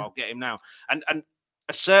him, so I'll get him now. And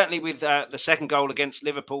certainly with the second goal against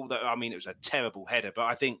Liverpool, it was a terrible header, but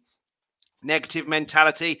I think negative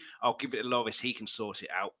mentality, I'll give it to Lloris, he can sort it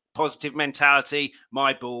out. Positive mentality,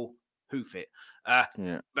 my ball, hoof it.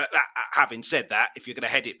 But having said that, if you're going to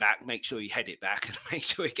head it back, make sure you head it back and make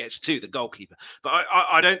sure it gets to the goalkeeper. But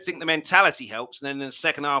I don't think the mentality helps. And then in the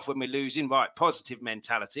second half, when we're losing, positive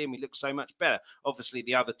mentality, and we look so much better. Obviously,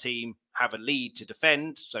 the other team have a lead to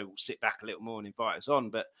defend, so we'll sit back a little more and invite us on.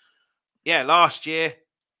 But yeah, last year,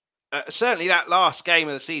 certainly that last game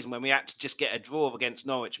of the season when we had to just get a draw against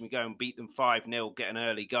Norwich and we go and beat them 5-0, get an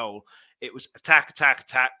early goal. It was attack,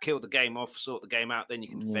 kill the game off, sort the game out, then you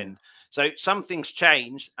can defend. So something's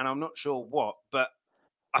changed, and I'm not sure what, but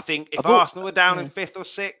I think if Arsenal were down in 5th or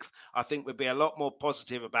 6th, I think we'd be a lot more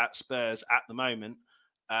positive about Spurs at the moment.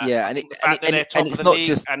 And they're top of the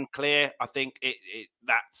league and clear, I think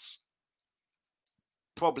that's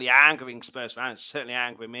probably angering Spurs fans, certainly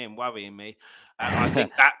angering me and worrying me. I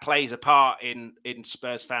think that plays a part in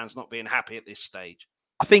Spurs fans not being happy at this stage.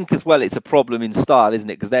 I think as well, it's a problem in style, isn't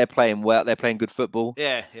it? Because they're playing well, they're playing good football.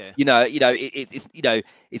 Yeah. It's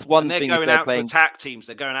one thing. They're going out to attack teams.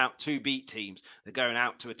 They're going out to beat teams. They're going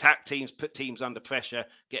out to attack teams, put teams under pressure,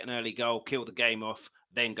 get an early goal, kill the game off,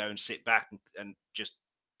 then go and sit back and just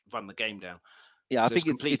run the game down. Yeah, I think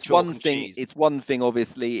it's one thing. It's one thing,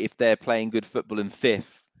 obviously, if they're playing good football in 5th.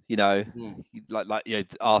 like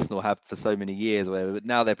Arsenal have for so many years or whatever, but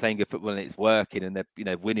now they're playing good football and it's working and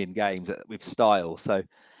they're winning games with style. So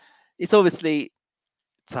it's obviously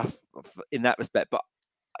tough in that respect. But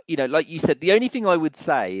like you said, the only thing I would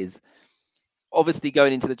say is obviously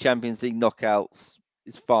going into the Champions League knockouts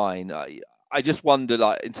is fine. I just wonder,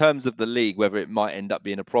 like in terms of the league, whether it might end up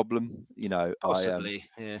being a problem. Possibly,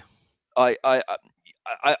 yeah.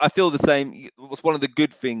 I feel the same. What's one of the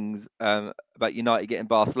good things about United getting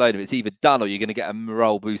Barcelona? It's either done or you're going to get a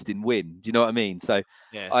morale boosting win. Do you know what I mean? So,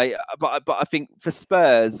 yeah. But I think for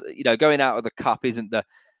Spurs, going out of the cup isn't the,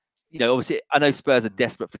 obviously I know Spurs are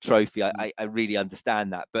desperate for trophy. I really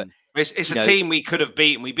understand that, but it's a team we could have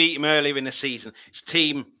beaten. We beat them earlier in the season. It's a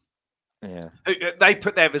team. Yeah, they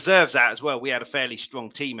put their reserves out as well. We had a fairly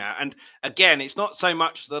strong team out, and again, it's not so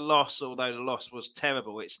much the loss, although the loss was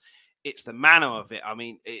terrible. It's the manner of it. I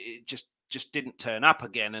mean, it just didn't turn up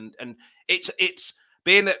again, and it's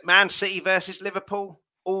being that Man City versus Liverpool,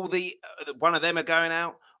 all the one of them are going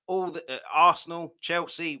out. All the Arsenal,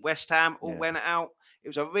 Chelsea, West Ham all went out. It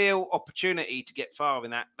was a real opportunity to get far in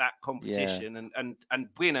that competition and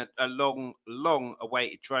win a long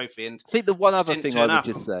awaited trophy. And I think the one other thing I would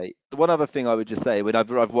just say, when I've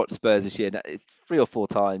watched Spurs this year, it's 3 or 4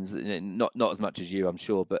 times, not as much as you, I'm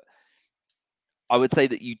sure, but I would say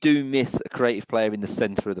that you do miss a creative player in the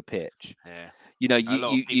centre of the pitch. Yeah,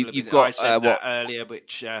 you've got I said that earlier,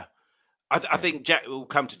 which I think we'll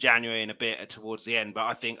come to January in a bit towards the end, but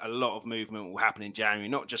I think a lot of movement will happen in January,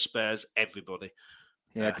 not just Spurs, everybody.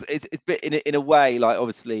 Yeah, because it's bit in a way, like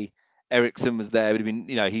obviously Eriksen was there. Would have been,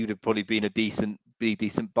 he would have probably been a decent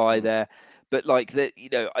buy there. But like that,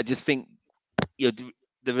 I just think the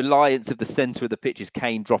reliance of the centre of the pitch is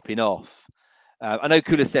Kane dropping off. I know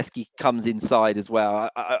Kulusevski comes inside as well,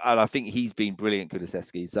 and I think he's been brilliant,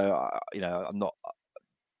 Kulusevski. So I'm not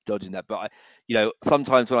dodging that, but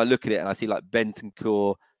sometimes when I look at it and I see like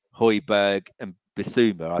Bentancur, Højbjerg, and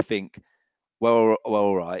Bissouma, I think, well,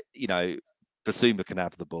 all right, Bissouma can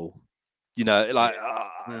have the ball.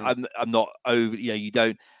 I'm not over. You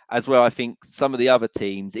don't. As well, I think some of the other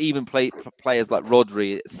teams, even players like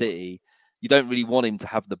Rodri at City, you don't really want him to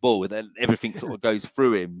have the ball. Everything sort of goes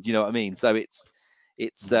through him. Do you know what I mean? So it's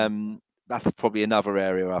that's probably another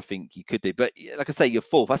area I think you could do. But like I say, you're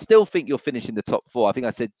fourth. I still think you'll finish in the top 4. I think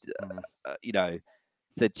I said,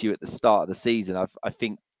 said to you at the start of the season, I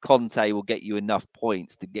think Conte will get you enough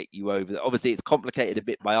points to get you over. Obviously, it's complicated a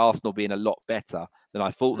bit by Arsenal being a lot better than I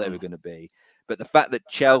thought they were going to be. But the fact that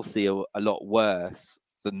Chelsea are a lot worse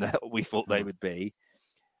than we thought they would be,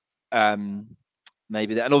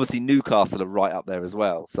 maybe that. And obviously Newcastle are right up there as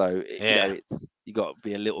well. So you got to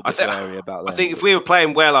be a little bit wary about that. I think if we were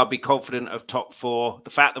playing well, I'd be confident of top 4. The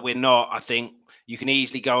fact that we're not, I think you can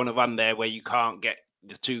easily go on a run there where you can't get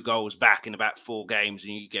the 2 goals back in about 4 games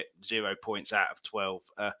and you get 0 points out of 12.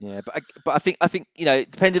 But I think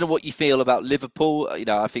depending on what you feel about Liverpool,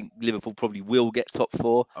 I think Liverpool probably will get top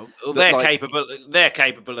 4. They're capable. They're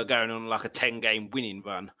capable of going on like a 10-game winning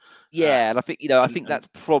run. Yeah, and I think I think that's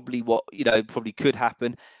probably what probably could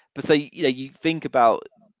happen. But so you think about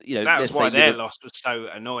that's why their loss was so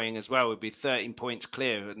annoying as well. Would be 13 points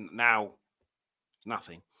clear, and now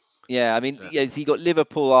nothing. Yeah, I mean, so you got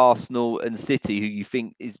Liverpool, Arsenal, and City, who you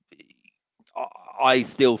think is, I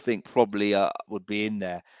still think probably would be in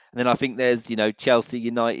there. And then I think there's Chelsea,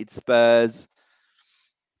 United, Spurs,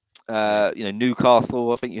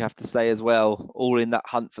 Newcastle. I think you have to say as well, all in that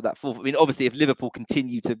hunt for that 4th. I mean, obviously, if Liverpool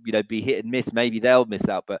continue to be hit and miss, maybe they'll miss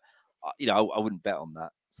out. But I wouldn't bet on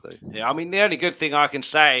that. So yeah, I mean, the only good thing I can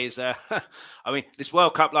say is, I mean, this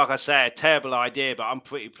World Cup, like I say, a terrible idea, but I'm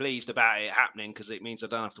pretty pleased about it happening because it means I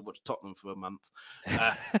don't have to watch Tottenham for a month.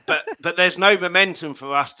 But there's no momentum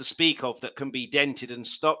for us to speak of that can be dented and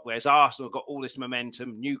stopped. Whereas Arsenal got all this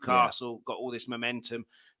momentum, Newcastle got all this momentum,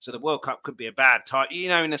 so the World Cup could be a bad time.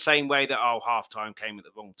 In the same way that halftime came at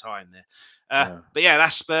the wrong time there. But yeah,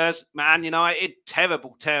 that's Spurs, Man United,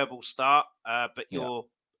 terrible start. But you're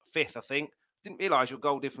 5th, I think. Didn't realise your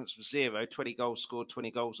goal difference was 0. 20 goals scored,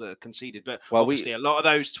 20 goals conceded. But obviously, a lot of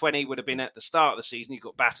those 20 would have been at the start of the season. You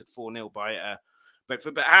got battered 4-0 by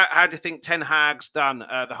Brentford. But how do you think Ten Hag's done?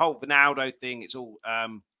 The whole Ronaldo thing, it's all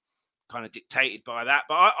kind of dictated by that.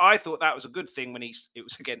 But I thought that was a good thing when it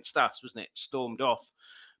was against us, wasn't it? Stormed off.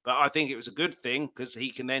 But I think it was a good thing because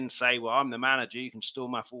he can then say, well, I'm the manager. You can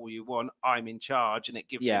storm off all you want. I'm in charge. And it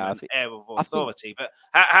gives him an air of authority. But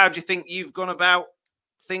how do you think you've gone about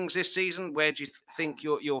things this season? Where do you think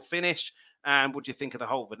you'll finish? And what do you think of the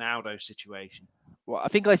whole Ronaldo situation? Well, I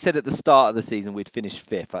think I said at the start of the season we'd finish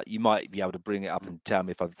fifth. You might be able to bring it up and tell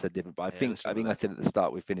me if I've said different, but I think I said at the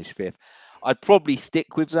start we'd finish fifth. I'd probably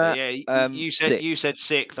stick with that. So, you said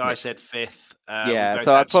sixth. I said fifth. Yeah,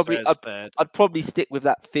 so I'd probably stick with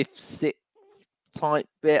that fifth, sixth type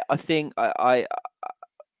bit. I think I'm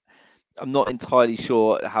not entirely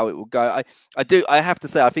sure how it will go. I have to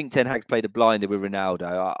say I think Ten Hag's played a blinder with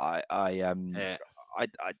Ronaldo. I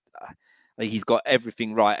think he's got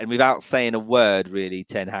everything right, and without saying a word, really,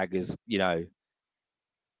 Ten Hag has,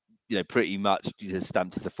 pretty much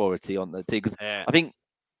stamped his authority on the team. Because I think,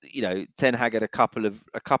 Ten Hag had a couple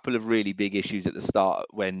of really big issues at the start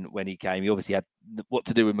when he came. He obviously had what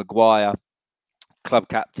to do with Maguire, club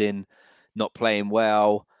captain, not playing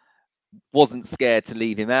well, wasn't scared to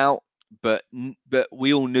leave him out. But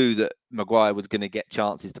we all knew that Maguire was going to get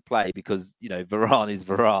chances to play because Varane is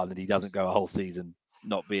Varane, and he doesn't go a whole season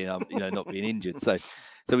not being injured. So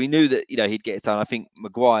we knew that he'd get it done. I think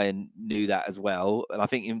Maguire knew that as well, and I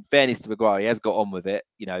think in fairness to Maguire, he has got on with it.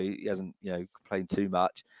 He hasn't complained too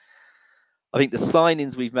much. I think the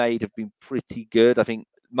signings we've made have been pretty good. I think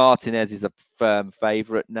Martinez is a firm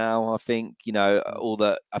favourite now. I think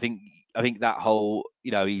I think that whole,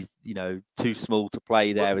 he's, too small to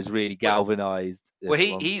play there has really galvanised. Well,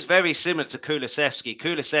 he's very similar to Kulusevski.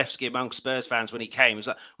 Kulusevski among Spurs fans when he came was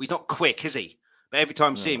like, well, he's not quick, is he? But every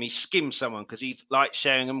time you see him, he skims someone because he's like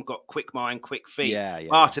Sheringham, got quick mind, quick feet. Yeah.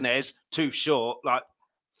 Martinez, too short. Like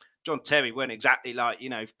John Terry weren't exactly like,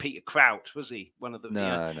 Peter Crouch, was he? One of them.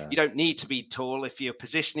 No. You don't need to be tall. If your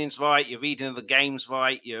positioning's right, your reading of the game's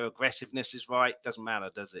right, your aggressiveness is right, doesn't matter,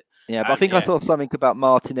 does it? Yeah, but I think I saw something about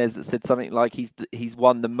Martinez that said something like he's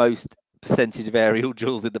won the most percentage of aerial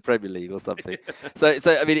duels in the Premier League or something. so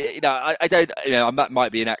I mean, I don't, that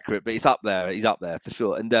might be inaccurate, but it's up there. He's up there for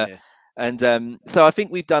sure. And so I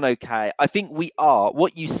think we've done okay. I think we are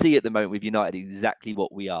what you see at the moment with United is exactly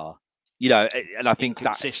what we are. And I think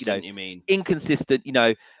that you mean inconsistent.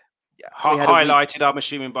 Highlighted, I'm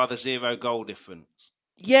assuming, by the 0 goal difference.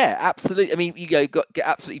 Yeah, absolutely. I mean, get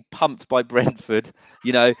absolutely pumped by Brentford.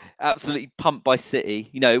 Absolutely pumped by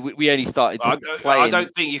City. We only started playing. I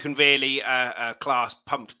don't think you can really class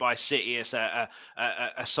pumped by City as a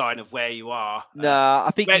sign of where you are. No,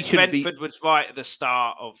 I think Brentford was right at the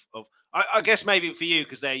start of. I guess maybe for you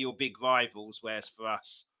because they're your big rivals, whereas for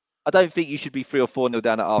us. I don't think you should be 3 or 4-0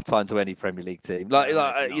 down at half time to any Premier League team.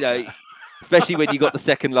 Especially when you got the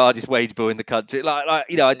second largest wage bill in the country. I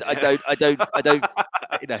don't.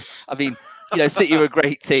 I mean, City are a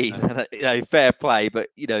great team. Fair play, but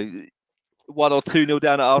 1 or 2-0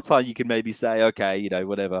 down at half time, you can maybe say, okay,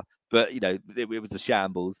 whatever. But it was a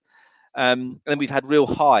shambles. And then we've had real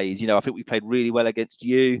highs. I think we played really well against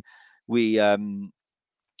you. We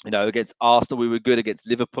against Arsenal, we were good. Against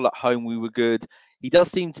Liverpool at home, we were good. He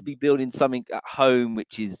does seem to be building something at home,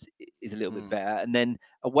 which is a little bit better. And then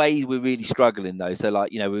away, we're really struggling though. So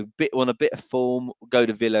we're on a bit of form. Go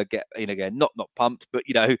to Villa, get in again. Not pumped, but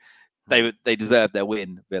they deserved their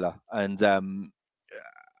win, Villa. And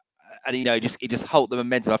it just halted the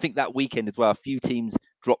momentum. I think that weekend as well, a few teams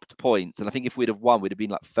dropped points, and I think if we'd have won, we'd have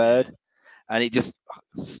been like third, and it just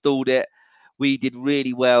stalled it. We did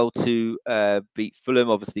really well to beat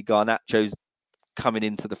Fulham. Obviously, Garnacho's coming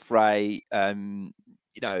into the fray.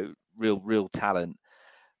 Real talent.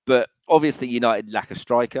 But obviously, United lack a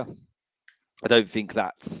striker. I don't think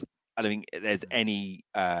there's any.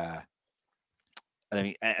 I don't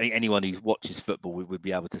think anyone who watches football would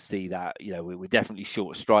be able to see that. We're definitely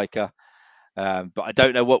short a striker. But I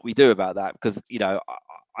don't know what we do about that because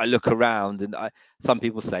I look around and some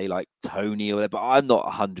people say like Tony or whatever, but I'm not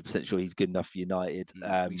 100% sure he's good enough for United.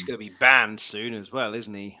 He's going to be banned soon as well,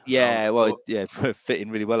 isn't he? Yeah, fitting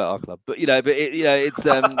really well at our club. But it's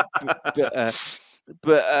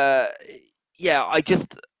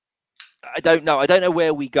I don't know. I don't know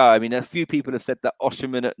where we go. I mean, a few people have said that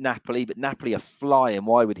Osimhen at Napoli, but Napoli are flying.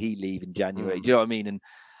 Why would he leave in January? Do you know what I mean? And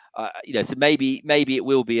so maybe it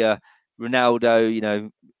will be a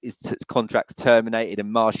Ronaldo, his contract's terminated,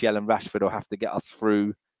 and Martial and Rashford will have to get us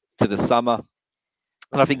through to the summer.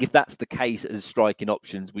 And I think if that's the case as striking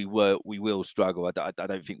options, we will struggle. I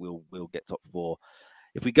don't think we'll get top 4.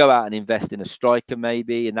 If we go out and invest in a striker,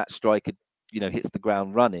 maybe, and that striker, hits the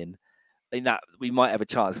ground running, in that we might have a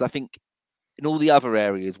chance. Because I think in all the other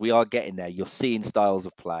areas we are getting there. You're seeing styles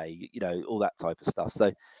of play, all that type of stuff.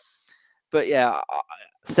 So But yeah,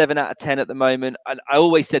 7 out of 10 at the moment. And I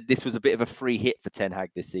always said this was a bit of a free hit for Ten Hag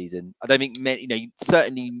this season. I don't think many,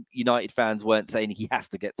 certainly United fans weren't saying he has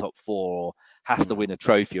to get top 4 or has to win a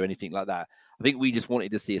trophy or anything like that. I think we just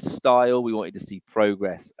wanted to see a style. We wanted to see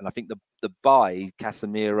progress. And I think the buys,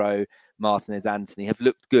 Casemiro, Martinez, Antony, have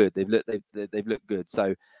looked good. They've looked good.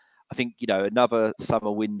 So I think, another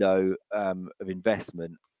summer window of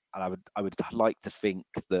investment. And I would like to think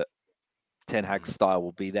that Ten Hag's style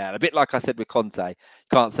will be there. A bit like I said with Conte,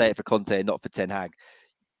 can't say it for Conte and not for Ten Hag.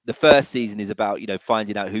 The first season is about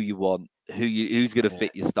finding out who you want, who's going to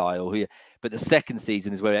fit your style. But the second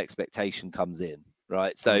season is where expectation comes in,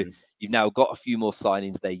 right? So you've now got a few more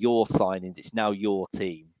signings. They're your signings. It's now your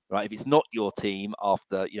team, right? If it's not your team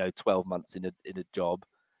after 12 months in a job,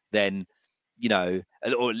 then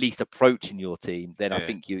or at least approaching your team, then I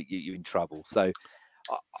think you're in trouble. So.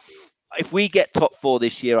 If we get top 4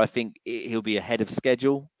 this year, I think he'll be ahead of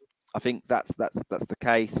schedule. I think that's the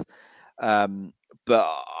case.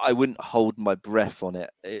 But I wouldn't hold my breath on it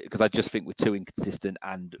because I just think we're too inconsistent,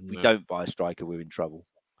 and if we don't buy a striker, we're in trouble.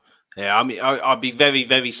 Yeah, I mean, I'd be very,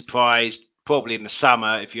 very surprised probably in the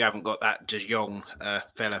summer if you haven't got that De Jong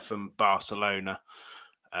fella from Barcelona.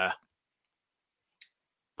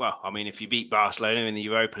 Well, I mean, if you beat Barcelona in the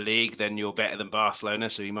Europa League, then you're better than Barcelona,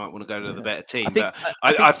 so you might want to go to the better team.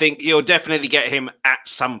 I think you'll definitely get him at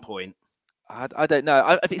some point. I don't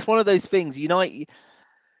know. It's one of those things. United,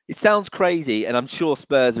 it sounds crazy, and I'm sure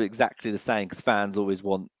Spurs are exactly the same because fans always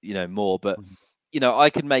want more. But I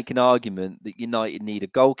could make an argument that United need a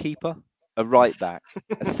goalkeeper, a right back,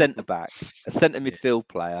 a centre back, a centre midfield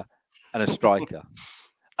player, and a striker.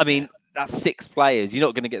 I mean. That's 6 players. You're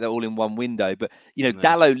not going to get that all in one window. But,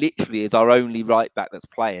 Dalot literally is our only right back that's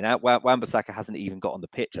playing. Wan-Bissaka hasn't even got on the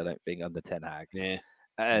pitch, I don't think, under Ten Hag. Yeah.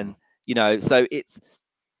 And, so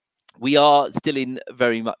we are still in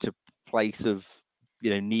very much a place of,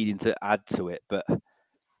 needing to add to it. But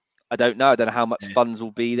I don't know. I don't know how much funds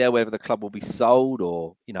will be there, whether the club will be sold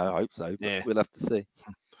or, I hope so. But we'll have to see.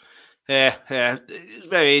 Yeah, it's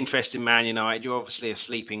very interesting, Man United. You're obviously a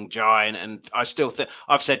sleeping giant, and I still think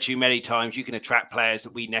I've said to you many times you can attract players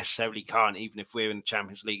that we necessarily can't, even if we're in the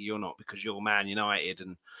Champions League. You're not, because you're Man United,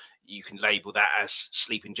 and you can label that as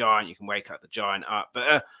sleeping giant. You can wake up the giant up.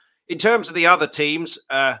 But in terms of the other teams,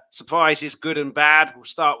 surprises, good and bad. We'll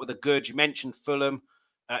start with the good. You mentioned Fulham.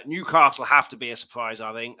 Newcastle have to be a surprise,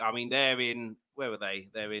 I think. I mean, they're in where were they?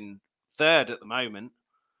 They're in 3rd at the moment.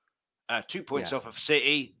 2 points off of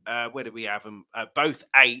City. Where did we have them? Both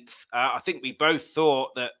 8th. I think we both thought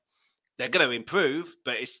that they're going to improve,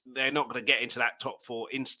 but they're not going to get into that top 4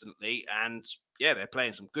 instantly. And they're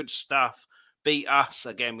playing some good stuff. Beat us.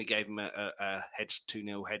 Again, we gave them a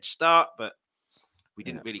 2-0 head start, but we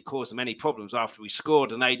didn't really cause them any problems after we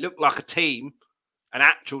scored. And they looked like a team, an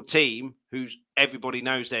actual team, who's everybody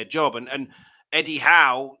knows their job. And Eddie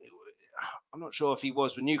Howe, I'm not sure if he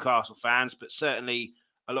was with Newcastle fans, but certainly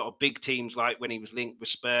a lot of big teams, like when he was linked with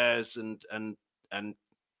Spurs and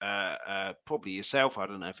probably yourself. I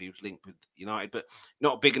don't know if he was linked with United, but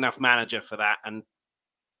not a big enough manager for that. And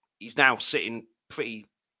he's now sitting pretty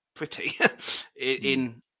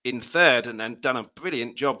in 3rd and done a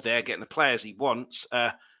brilliant job there, getting the players he wants.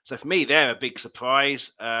 So for me, they're a big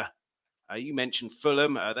surprise. You mentioned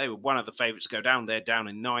Fulham. They were one of the favourites to go down. They're down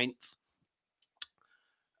in 9th.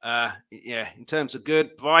 In terms of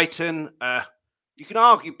good, Brighton. You can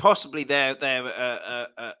argue possibly they're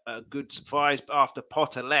a good surprise, but after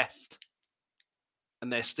Potter left,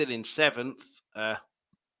 and they're still in 7th. But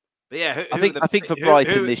I think for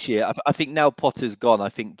Brighton this year, I think now Potter's gone. I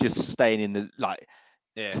think just staying in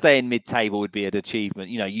staying mid-table would be an achievement.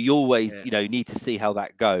 You always need to see how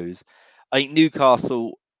that goes. I think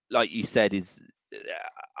Newcastle, like you said, is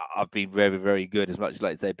I've been very, very good, as much as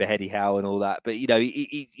like say Eddie Howe and all that. But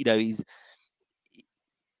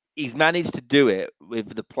he's managed to do it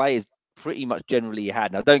with the players pretty much generally he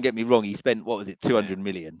had. Now, don't get me wrong, he spent 200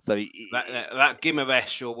 million. So that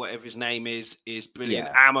Gimaresh or whatever his name is brilliant.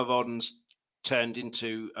 Amaron's turned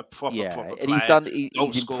into a proper player. And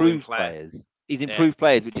he's improved players. He's improved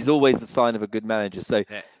players, which is always the sign of a good manager. So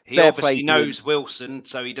he obviously knows Wilson,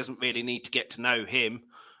 so he doesn't really need to get to know him.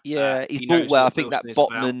 Yeah, he's bought well. I think that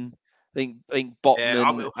Botman. I think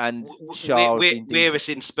Botman and Shaw. We're as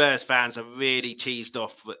in Spurs fans are really cheesed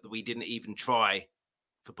off that we didn't even try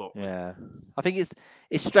for Botman. Yeah, I think it's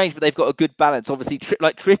strange, but they've got a good balance. Obviously,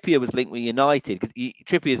 like Trippier was linked with United because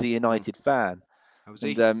Trippier's a United fan. How was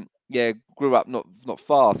he? And grew up not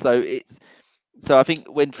far. So I think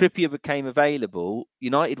when Trippier became available,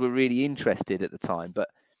 United were really interested at the time. But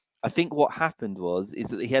I think what happened is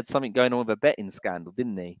that he had something going on with a betting scandal,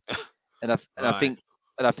 didn't he? And I think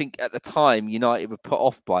And I think at the time United were put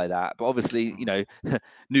off by that, but obviously,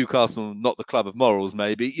 Newcastle, not the club of morals,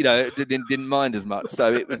 maybe, didn't mind as much.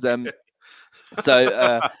 So it was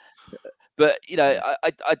so. But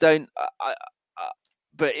I don't.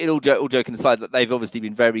 But all joking aside, that they've obviously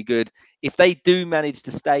been very good. If they do manage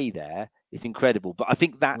to stay there, it's incredible. But I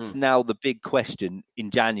think that's now the big question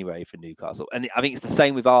in January for Newcastle, and I think it's the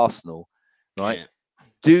same with Arsenal, right? Yeah.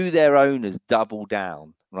 Do their owners double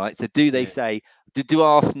down, right? So do they say, do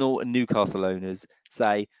Arsenal and Newcastle owners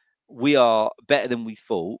say, we are better than we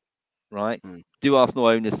thought, right? Do Arsenal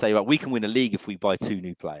owners say, right, we can win a league if we buy 2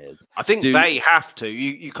 new players? I think they have to.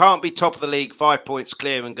 You can't be top of the league, 5 points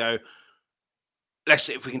clear, and go, let's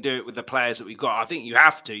see if we can do it with the players that we've got. I think you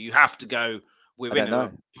have to. You have to go, we're in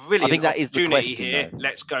a brilliant I think that is the question here. though.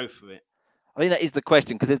 Let's go for it. I think that is the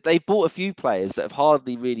question, because they've bought a few players that have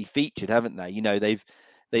hardly really featured, haven't they?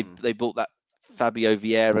 They bought that Fabio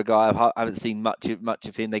Vieira guy. I haven't seen much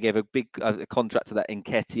of him. They gave a big contract to that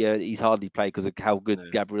Nketiah. He's hardly played because of how good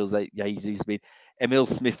Gabriel Jesus used to be. Emil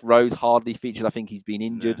Smith-Rowe hardly featured. I think he's been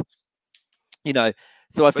injured.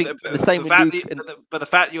 So I think the same with Luke. But the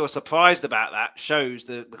fact you're surprised about that shows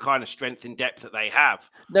the kind of strength in depth that they have.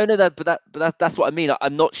 No, that's what I mean.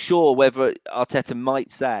 I'm not sure whether Arteta might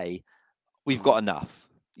say we've got enough.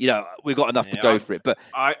 We've got enough to go for it. But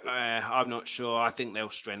I'm not sure. I think they'll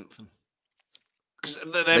strengthen. Because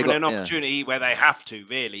they're in an opportunity where they have to,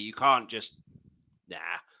 really. You can't just, Yeah,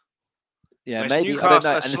 whereas maybe.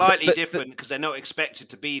 Newcastle are slightly different because they're not expected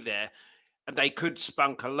to be there. And they could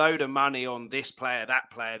spunk a load of money on this player, that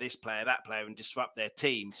player, this player, that player, and disrupt their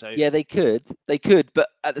team. So yeah, they could. But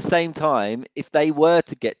at the same time, if they were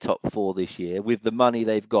to get top 4 this year with the money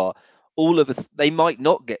they've got, all of us, they might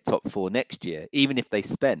not get top 4 next year, even if they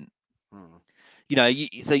spent.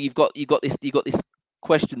 So you've got this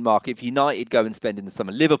question mark. If United go and spend in the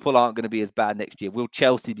summer, Liverpool aren't going to be as bad next year. Will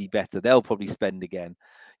Chelsea be better? They'll probably spend again.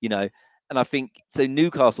 And I think so.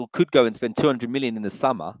 Newcastle could go and spend 200 million in the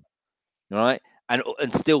summer, right, and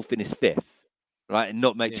still finish 5th, right, and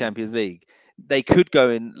not make Champions League. They could go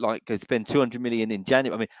and go spend 200 million in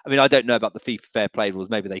January. I mean, I don't know about the FIFA fair play rules.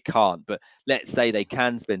 Maybe they can't, but let's say they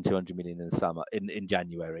can spend 200 million in the summer in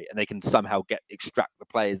January, and they can somehow extract the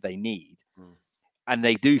players they need, and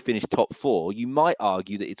they do finish top 4. You might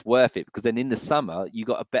argue that it's worth it, because then in the summer you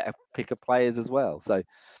got a better pick of players as well. So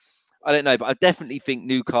I don't know, but I definitely think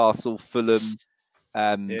Newcastle, Fulham,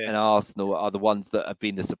 and Arsenal are the ones that have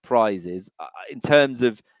been the surprises in terms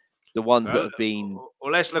of the ones that have been.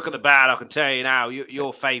 Well, let's look at the bad. I can tell you now,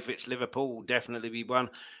 your favourites, Liverpool, will definitely be one.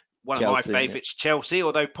 Chelsea, of my favourites, Chelsea.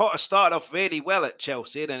 Although Potter started off really well at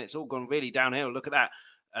Chelsea, and it's all gone really downhill. Look at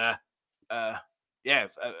that.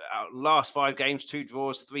 Last 5 games, 2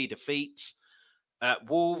 draws, 3 defeats.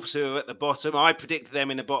 Wolves, who are at the bottom, I predicted them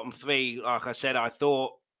in the bottom 3. Like I said, I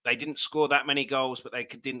thought they didn't score that many goals, but they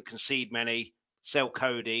didn't concede many. Sell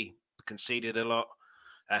Cody, conceded a lot.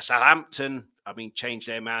 Southampton, changed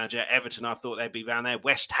their manager. Everton, I thought they'd be around there.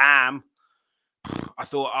 West Ham, I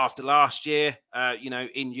thought after last year,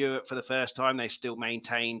 in Europe for the first time, they still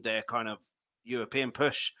maintained their kind of European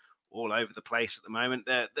push all over the place at the moment.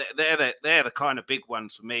 They're the kind of big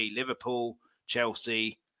ones for me. Liverpool,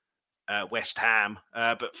 Chelsea, West Ham.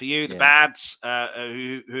 But for you, the bads,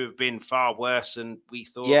 who have been far worse than we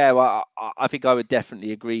thought. Yeah, well, I think I would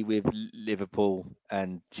definitely agree with Liverpool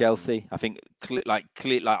and Chelsea. I think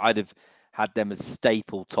I'd have had them as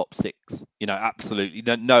staple top 6. Absolutely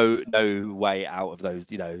no way out of those.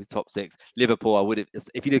 Top 6. Liverpool, I would have,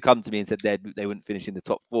 if you'd have come to me and said they wouldn't finish in the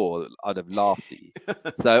top 4, I'd have laughed at you.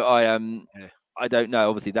 So I don't know.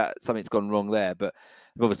 Obviously, that something's gone wrong there, but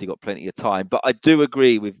we've obviously got plenty of time. But I do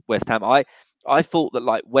agree with West Ham. I thought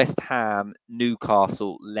that West Ham,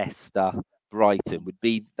 Newcastle, Leicester, Brighton would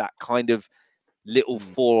be that kind of little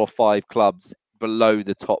 4 or 5 clubs below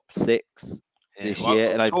the top 6 this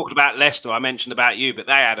year. And I talked about Leicester. I mentioned about you, but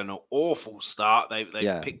they had an awful start. They've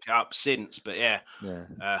picked it up since. But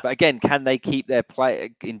but again, can they keep their play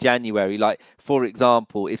in January? For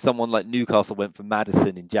example, if someone like Newcastle went for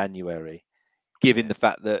Maddison in January, given the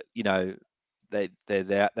fact that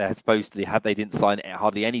they're supposedly they didn't sign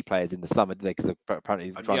hardly any players in the summer, did they? Because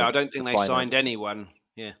apparently, I don't think they signed anyone.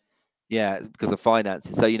 Yeah, because of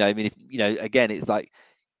finances. So again, it's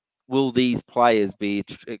will these players be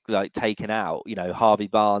taken out? Harvey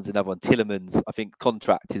Barnes, another one, Tielemans. I think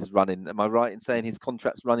contract is running. Am I right in saying his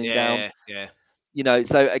contract's running down? Yeah.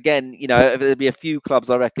 So again, there'll be a few clubs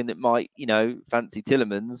I reckon that might, fancy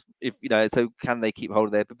Tielemans. If so can they keep hold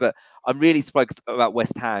of their? But I'm really surprised about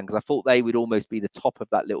West Ham, because I thought they would almost be the top of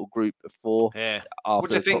that little group of 4. Yeah. What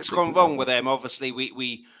do you think's gone wrong with them? Obviously,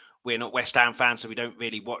 we we're not West Ham fans, so we don't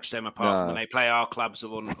really watch them apart from when they play our clubs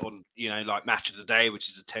on like Match of the Day, which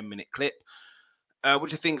is a 10-minute clip. What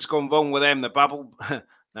do you think's gone wrong with them? The bubble,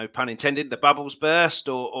 no pun intended, the bubbles burst,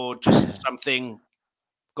 or just something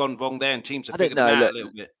gone wrong there, and teams have figured them out a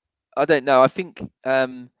little bit? I don't know. I think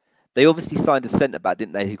they obviously signed a centre back,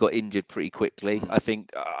 didn't they? Who got injured pretty quickly. I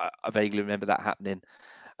think I vaguely remember that happening.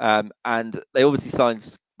 And they obviously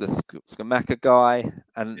signed the Scamacca guy,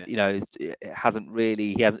 and it hasn't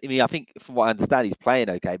really. He hasn't. I mean, I think from what I understand, he's playing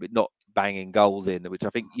okay, but not banging goals in, which I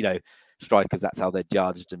think strikers. That's how they're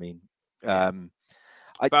judged. I mean.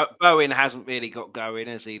 But Bowen hasn't really got going,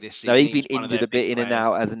 has he, this season? No, he's been injured a bit in and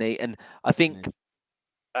out, hasn't he? And I think,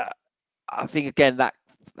 again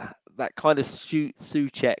that kind of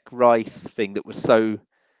Souček Rice thing that was so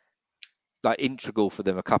integral for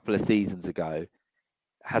them a couple of seasons ago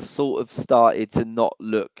has sort of started to not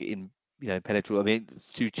look in penetrable. I mean,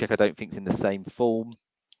 Souček I don't think is in the same form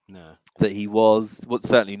that he was.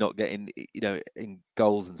 Certainly not getting in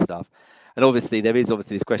goals and stuff. And obviously, there is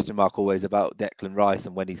this question mark always about Declan Rice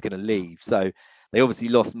and when he's going to leave. So they obviously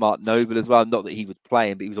lost Mark Noble as well. Not that he was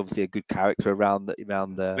playing, but he was obviously a good character around the.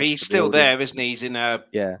 But he's still building. there, isn't he? He's in I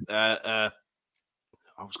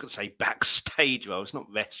was going to say backstage role. It's not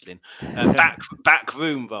wrestling. Back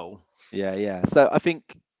room role. Yeah. So I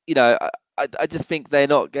think I just think they're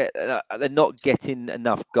not getting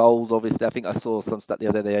enough goals. Obviously, I think I saw some stat the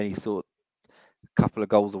other day. They only saw a couple of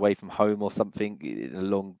goals away from home or something.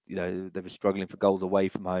 They were struggling for goals away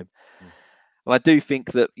from home. And I do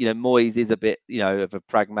think that Moyes is a bit of a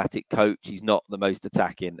pragmatic coach. He's not the most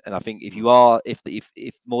attacking, and I think if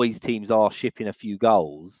Moyes teams are shipping a few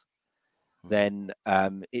goals, then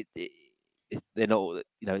they're not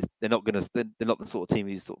the sort of team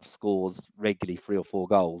who sort of scores regularly 3 or 4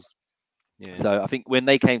 goals. Yeah. So I think when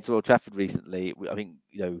they came to Old Trafford recently, I think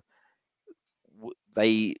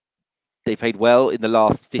they played well in the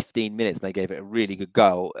last 15 minutes. And they gave it a really good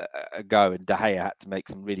go, and De Gea had to make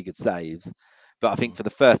some really good saves. But I think for the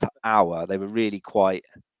first hour, they were really quite.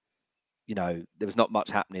 There was not much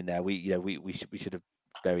happening there. We should have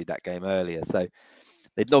buried that game earlier. So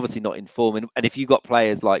they're obviously not in form. And if you got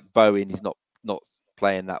players like Bowen, who's not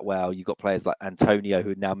playing that well, you've got players like Antonio,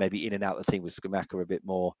 who are now maybe in and out of the team with Scamacca a bit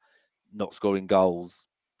more, not scoring goals,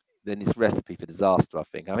 then it's a recipe for disaster, I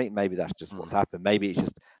think. I think maybe that's just what's happened. Maybe it's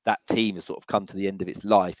just that team has sort of come to the end of its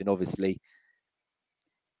life, and obviously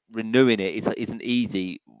renewing it isn't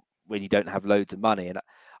easy when you don't have loads of money. And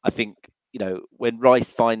I think, when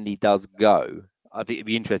Rice finally does go, I think it'd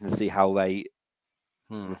be interesting to see how they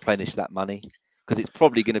replenish that money, because it's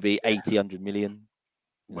probably going to be 100 million.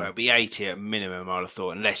 Well, it'll be 80 at minimum, I'd have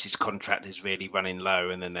thought, unless his contract is really running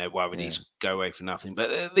low and then they're worried he's go away for nothing.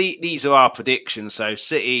 But these are our predictions. So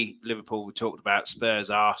City, Liverpool, we talked about. Spurs,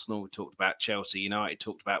 Arsenal, we talked about. Chelsea, United,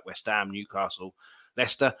 talked about. West Ham, Newcastle,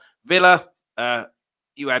 Leicester. Villa,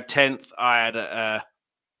 you had 10th, I had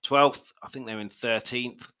 12th. I think they're in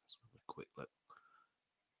 13th. Quick look.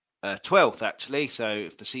 12th, actually. So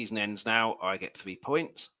if the season ends now, I get 3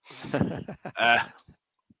 points.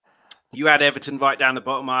 You had Everton right down the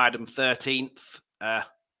bottom. I had them 13th. I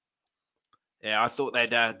thought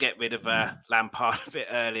they'd get rid of Lampard a bit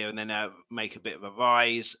earlier and then make a bit of a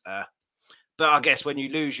rise. But I guess when you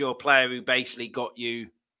lose your player who basically got you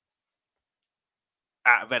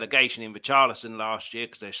out of relegation in Richarlison last year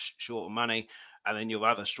because they're short of money, and then your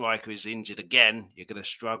other striker is injured again, you're going to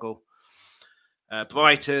struggle.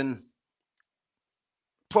 Brighton,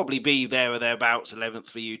 probably be there or thereabouts. 11th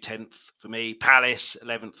for you, 10th for me. Palace,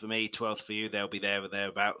 11th for me, 12th for you. They'll be there or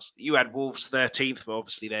thereabouts. You had Wolves 13th, but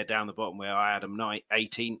obviously they're down the bottom where I had them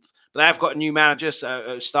 18th. But they have got a new manager,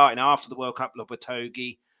 so starting after the World Cup,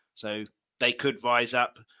 Lopetegui, so they could rise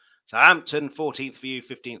up. Southampton, 14th for you,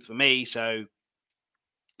 15th for me. So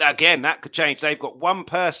again, that could change. They've got one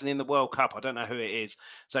person in the World Cup. I don't know who it is.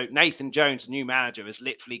 So Nathan Jones, new manager, has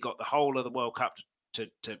literally got the whole of the World Cup to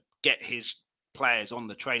get his players on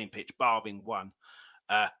the training pitch, barring one.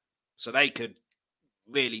 So they could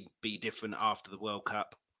really be different after the World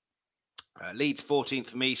Cup. Leeds 14th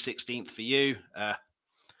for me, 16th for you.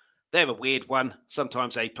 They're a weird one.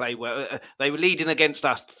 Sometimes they play well. They were leading against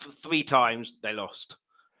us 3 times. They lost.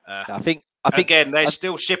 I think again, they're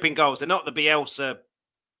still shipping goals. They're not the Bielsa,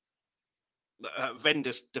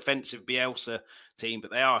 horrendous defensive Bielsa team,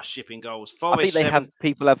 but they are shipping goals. Forest, I think they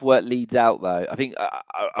people have worked Leeds out though. I think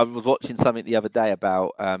I was watching something the other day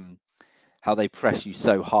about how they press you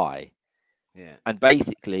so high, and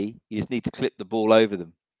basically you just need to clip the ball over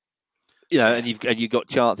them, and you've got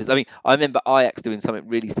chances. I mean, I remember Ajax doing something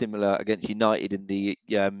really similar against United in the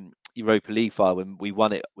Europa League final when we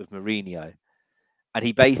won it with Mourinho, and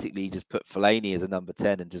he basically just put Fellaini as a number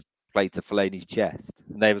 10 and just played to Fellaini's chest,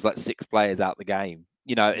 and there was like 6 players out the game,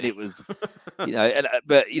 and it was,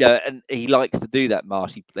 and he likes to do that,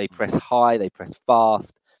 Marsh. They press high, they press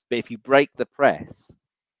fast, but if you break the press,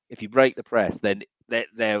 then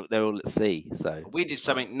they're all at sea. So we did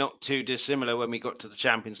something not too dissimilar when we got to the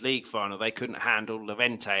Champions League final. They couldn't handle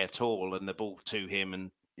Levante at all, and the ball to him,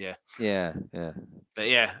 and yeah.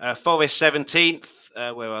 But Forest 17th.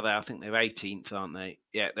 Where are they? I think they're 18th, aren't they?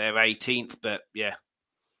 Yeah, they're 18th. But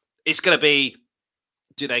it's going to be,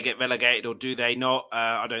 do they get relegated or do they not?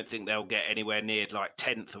 I don't think they'll get anywhere near like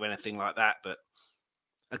 10th or anything like that. But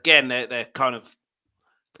again, they're kind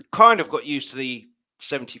of got used to the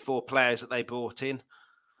 74 players that they brought in.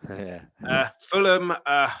 Fulham,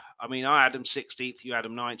 I had them 16th, you had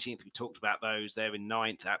them 19th. We talked about those. They're in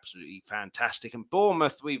 9th, absolutely fantastic. And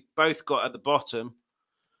Bournemouth, we've both got at the bottom.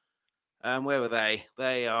 Where were they?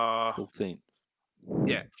 They are 14th.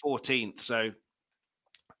 Yeah, 14th. So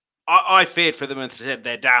I feared for them and said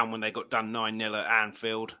they're down when they got done 9-0 at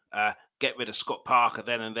Anfield. Get rid of Scott Parker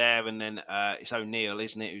then and there, and then it's O'Neill,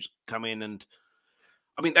 isn't it, who's come in. And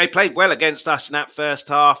they played well against us in that first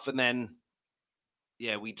half, and then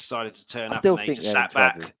we decided to turn up and they just sat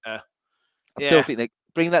back. I still think they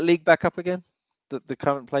bring that league back up again. The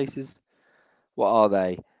current places, what are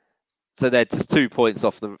they? So they're just 2 points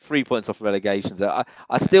off 3 points off relegation. So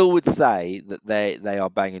I still would say that they are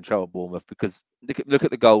banging trouble, Bournemouth, because look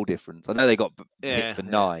at the goal difference. I know they got hit for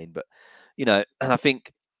 9, but and I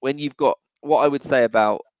think when you've got, what I would say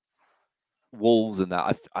about Wolves and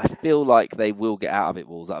that, I feel like they will get out of it.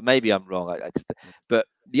 Wolves, maybe I'm wrong. But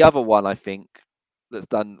the other one I think that's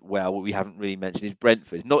done well, what we haven't really mentioned, is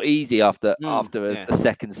Brentford. Not easy after a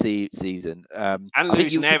second season. And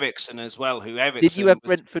losing Ericsson as well. Did you have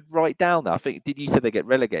Brentford right down there? I think, did you say they get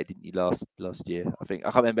relegated, didn't you, last year? I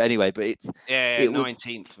can't remember anyway, but it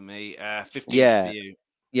 19th for me, 15th for you.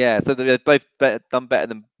 Yeah, so they've both done better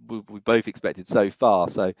than we both expected so far.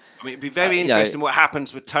 So it'd be very interesting what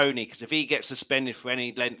happens with Tony, because if he gets suspended for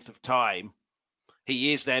any length of time,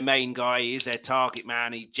 he is their main guy. He is their target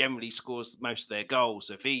man. He generally scores most of their goals.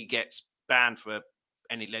 So if he gets banned for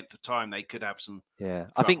any length of time, they could have some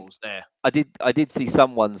troubles there. I did see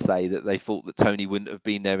someone say that they thought that Tony wouldn't have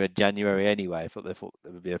been there in January anyway. They thought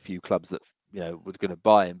there would be a few clubs that were going to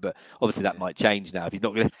buy him, but obviously that might change now if he's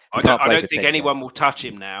not going to. I don't think anyone will touch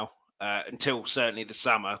him now until certainly the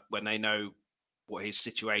summer, when they know what his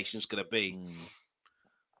situation is going to be.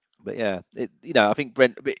 But I think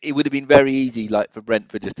it would have been very easy, like for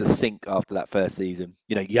Brentford, just to sink after that first season.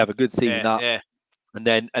 You have a good season up, and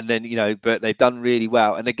then but they've done really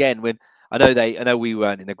well. And again, when I know we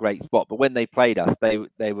weren't in a great spot, but when they played us,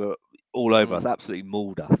 they were all over us, absolutely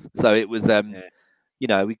mauled us. So it was, I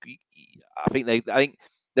think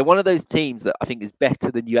they're one of those teams that I think is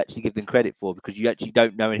better than you actually give them credit for, because you actually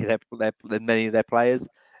don't know many of their players.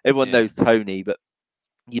 Everyone knows Tony, but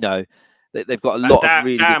they've got a lot of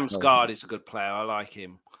really. Damsgaard is a good player. I like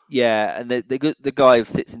him. Yeah, and the guy who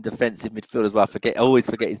sits in defensive midfield as well. I always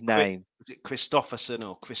forget his name. Is it Christopherson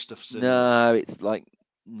or Christopherson? No, it's like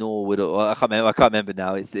Norwood, or I can't remember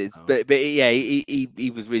now. But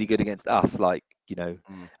he was really good against us, and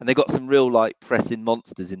they got some real pressing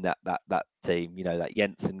monsters in that team. That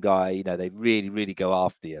Jensen guy. They really, really go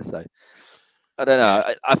after you. So I don't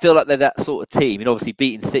know. I feel like they're that sort of team. And obviously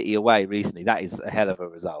beating City away recently, that is a hell of a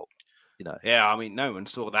result. Yeah, no one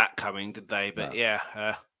saw that coming, did they? But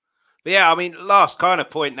last kind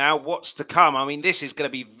of point now, what's to come? This is going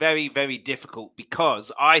to be very, very difficult,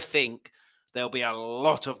 because I think there'll be a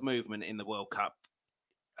lot of movement in the World Cup.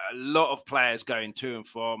 A lot of players going to and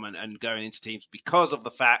from and going into teams because of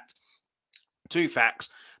the two facts.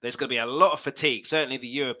 There's going to be a lot of fatigue. Certainly the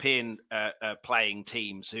European playing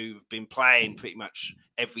teams who've been playing pretty much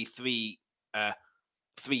every 3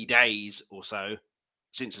 days or so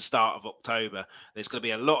since the start of October. There's going to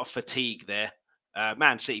be a lot of fatigue there.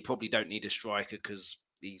 Man City probably don't need a striker because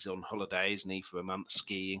he's on holiday, isn't he, for a month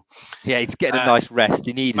skiing? Yeah, he's getting a nice rest.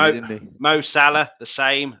 He needed it, didn't he? Mo Salah, the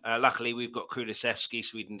same. Luckily, we've got Kulusevski.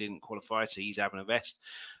 Sweden didn't qualify, so he's having a rest.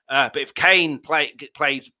 But if Kane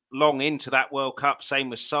plays long into that World Cup, same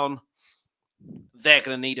with Son, they're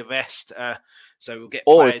going to need a rest. So we'll get.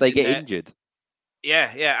 Or if they get injured.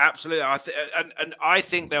 Yeah, absolutely. I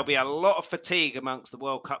think there'll be a lot of fatigue amongst the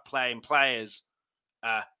World Cup playing players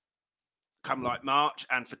come March,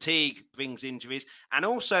 and fatigue brings injuries. And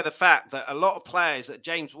also the fact that a lot of players, that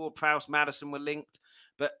James Ward-Prowse, Maddison were linked.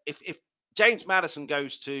 But if James Maddison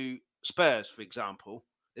goes to Spurs, for example,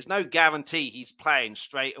 there's no guarantee he's playing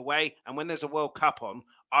straight away. And when there's a World Cup on,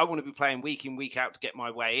 I want to be playing week in, week out to get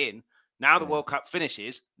my way in. Now the World Cup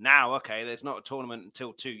finishes. Now, okay, there's not a tournament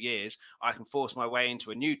until 2 years. I can force my way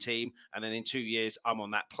into a new team, and then in 2 years, I'm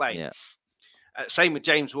on that plane. Yeah. Same with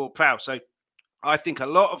James Ward-Prowse. So I think a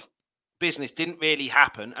lot of business didn't really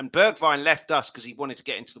happen, and Bergwijn left us because he wanted to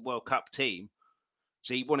get into the World Cup team.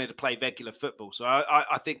 So he wanted to play regular football. So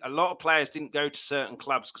I think a lot of players didn't go to certain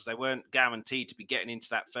clubs because they weren't guaranteed to be getting into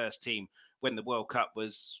that first team when the World Cup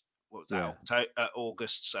was,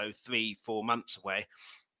 August, so 3-4 months away.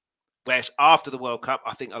 Whereas after the World Cup,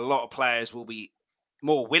 I think a lot of players will be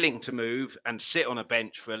more willing to move and sit on a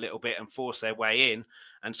bench for a little bit and force their way in.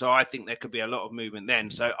 And so I think there could be a lot of movement then.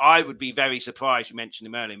 So I would be very surprised. You mentioned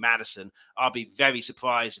him earlier, Maddison. I'll be very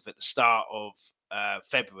surprised if at the start of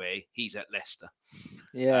February he's at Leicester.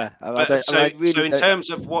 Yeah. So in terms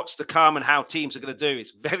of what's to come and how teams are going to do,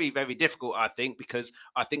 it's very, very difficult, I think, because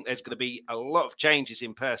I think there's going to be a lot of changes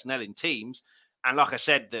in personnel in teams. And like I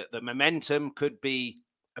said, the momentum could be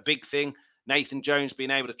a big thing. Nathan Jones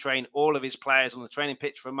being able to train all of his players on the training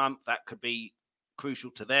pitch for a month, that could be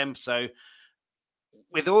crucial to them. So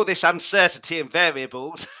with all this uncertainty and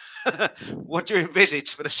variables, what do you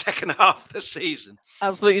envisage for the second half of the season?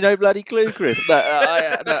 Absolutely no bloody clue, Chris.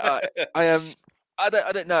 I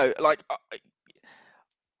don't know. Like,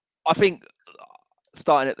 I think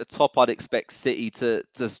starting at the top, I'd expect City to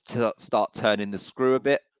start turning the screw a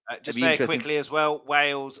bit. Just very quickly as well,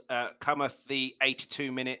 Wales, cometh the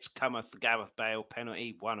 82 minutes, cometh the Gareth Bale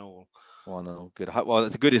penalty, 1-1. 1-1, good. Well,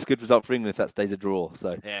 it's a good result for England if that stays a draw.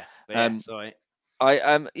 So sorry. So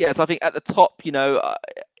I think at the top,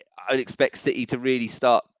 I'd expect City to really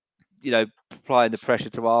start, applying the pressure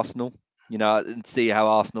to Arsenal, and see how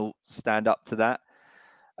Arsenal stand up to that.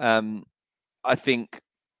 I think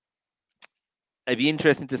it'd be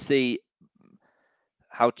interesting to see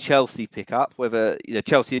how Chelsea pick up, whether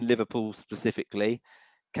Chelsea and Liverpool specifically.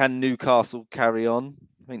 Can Newcastle carry on?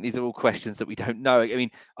 I think these are all questions that we don't know. I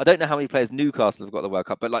mean, I don't know how many players Newcastle have got the World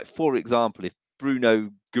Cup, but like, for example, if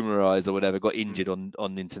Bruno Guimaraes or whatever got injured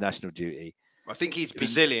on international duty. I think he's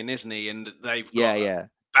Brazilian, isn't he? And they've got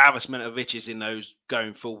embarrassment of riches in those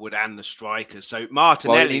going forward and the strikers. So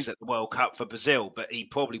Martinelli's at the World Cup for Brazil, but he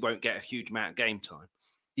probably won't get a huge amount of game time.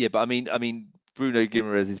 Yeah, but I mean, Bruno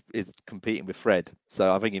Guimaraes is competing with Fred,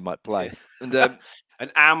 so I think he might play. And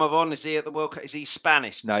and Almiron, is he at the World Cup? Is he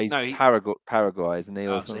Spanish? No, he's Paraguay, isn't he?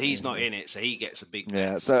 So he's not in it, so he gets a big.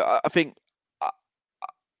 Yeah, so I think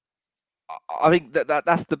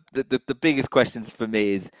that's the biggest questions for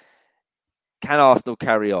me is, can Arsenal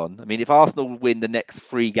carry on? I mean, if Arsenal win the next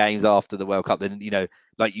 3 games after the World Cup, then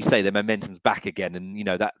like you say, the momentum's back again, and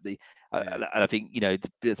and I think so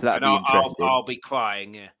that'd be interesting. I'll be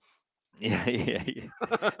crying, yeah.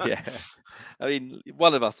 Yeah. I mean,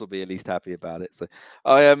 one of us will be at least happy about it. So,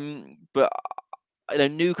 but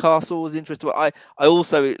Newcastle was interesting. I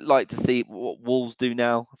also like to see what Wolves do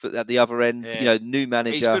now at the other end. Yeah. New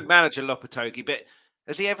manager. He's a good manager, Lopetegui. But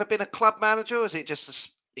has he ever been a club manager, or is it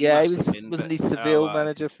just he wasn't he Seville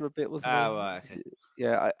manager for a bit? Wasn't he? Right. Okay.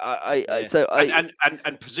 Yeah.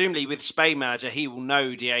 And presumably with Spain manager, he will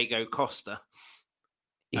know Diego Costa.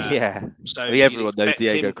 So everyone knows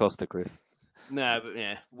Diego Costa, Chris. No,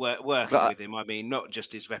 but working with him. I mean, not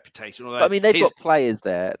just his reputation. But I mean, they've got players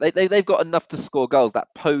there. They've got enough to score goals. That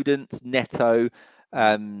Podence, Neto,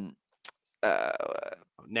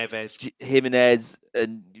 Neves, Jimenez,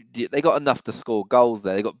 and they got enough to score goals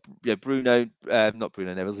there. They got Bruno, not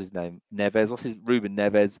Bruno Neves. What's his name? Neves. Ruben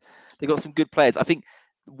Neves. They got some good players. I think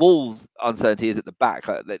Wolves' uncertainty is at the back.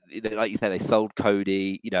 Like you say, they sold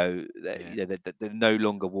Cody. They're no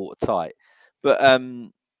longer watertight.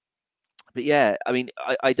 But yeah, I mean,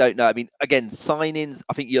 I don't know. I mean, again, signings.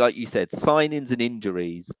 I think like you said, signings and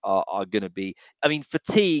injuries are going to be. I mean,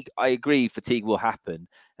 fatigue. I agree, fatigue will happen,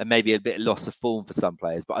 and maybe a bit of loss of form for some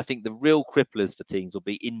players. But I think the real cripplers for teams will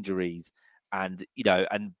be injuries, and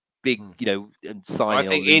big, and signing. I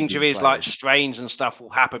think injuries like strains and stuff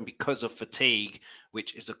will happen because of fatigue,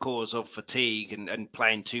 which is a cause of fatigue and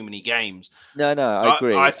playing too many games. No, I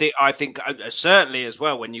agree. I think certainly as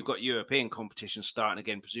well, when you've got European competition starting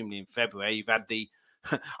again, presumably in February, you've had the.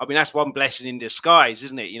 I mean, that's one blessing in disguise,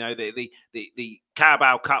 isn't it? The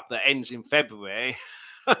Carabao Cup that ends in February,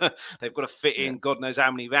 they've got to fit in God knows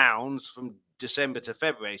how many rounds from December to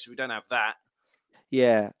February, so we don't have that.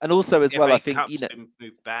 Yeah, and also as well, I think been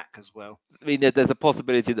moved back as well. I mean, there's a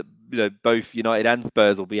possibility that both United and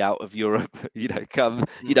Spurs will be out of Europe.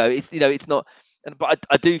 It's not. But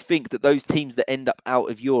I do think that those teams that end up out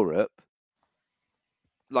of Europe,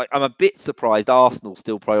 like, I'm a bit surprised Arsenal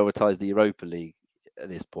still prioritise the Europa League at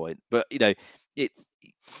this point. But it's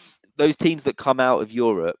those teams that come out of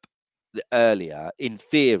Europe earlier, in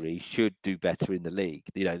theory, should do better in the league.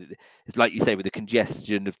 It's like you say, with the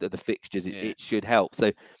congestion of the fixtures, it should help.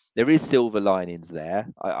 So there is silver linings there.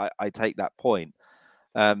 I take that point.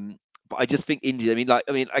 But I just think injury.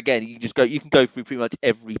 Again, you can go through pretty much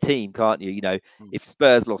every team, can't you? If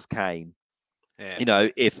Spurs lost Kane,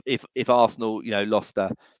 if Arsenal, lost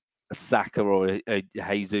a Saka or a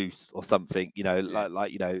Jesus or something,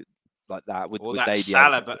 like that. Would that they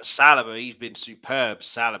Saliba, he's been superb.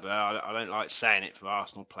 Saliba, I don't like saying it for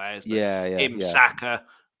Arsenal players, but Saka,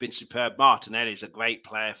 been superb. Martinelli's a great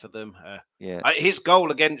player for them. His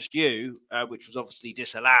goal against you, which was obviously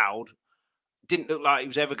disallowed, didn't look like he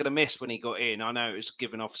was ever going to miss when he got in. I know it was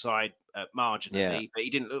given offside marginally, but he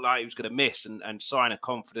didn't look like he was going to miss and sign of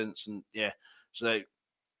confidence. And if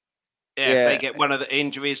they get one of the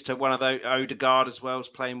injuries to one of those, Odegaard as well is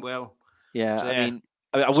playing well.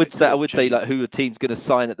 I would say like who a team's going to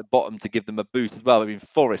sign at the bottom to give them a boost as well.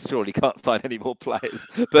 Forest surely can't sign any more players,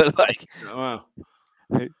 but like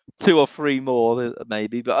 2 or 3 more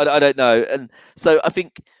maybe, but I don't know. And so I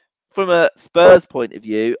think from a Spurs point of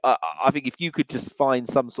view, I think if you could just find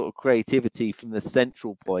some sort of creativity from the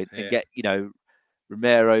central point and get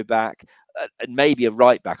Romero back and maybe a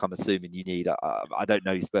right back, I'm assuming you need. I don't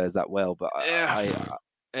know Spurs that well, but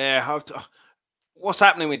what's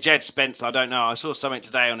happening with Jed Spence, I don't know. I saw something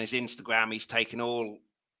today on his Instagram. He's taken all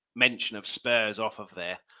mention of Spurs off of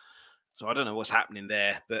there. So I don't know what's happening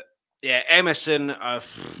there. But Emerson,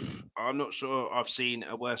 I'm not sure I've seen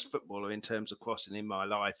a worse footballer in terms of crossing in my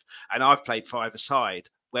life. And I've played 5-a-side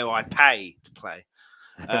where I pay to play.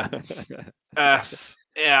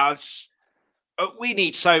 We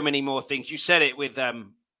need so many more things. You said it with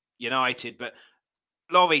United, but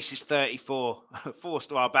Lloris is 34.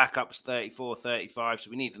 Forster, our backup's 34, 35. So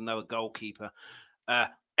we need another goalkeeper.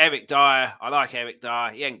 Eric Dyer, I like Eric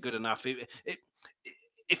Dyer. He ain't good enough.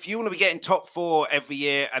 If you want to be getting top 4 every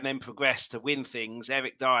year and then progress to win things,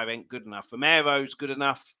 Eric Dyer ain't good enough. Romero's good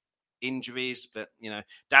enough. Injuries, but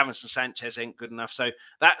Davinson Sanchez ain't good enough. So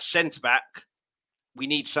that centre back, we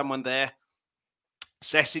need someone there.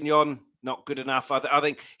 Sessegnon, not good enough. I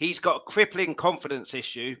think he's got a crippling confidence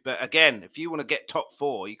issue. But again, if you want to get top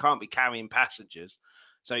 4, you can't be carrying passengers.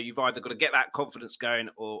 So you've either got to get that confidence going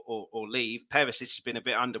or leave. Perisic has been a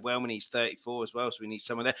bit underwhelming. He's 34 as well, so we need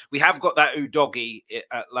someone there. We have got that Udogie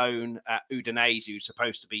at loan at Udinese, who's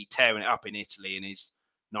supposed to be tearing it up in Italy in his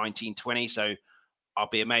 19-20. So I'll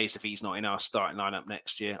be amazed if he's not in our starting lineup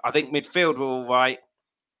next year. I think midfield we're all right.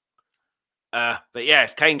 But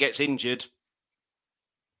if Kane gets injured,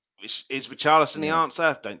 is Richarlison the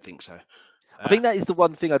answer? Don't think so. I think that is the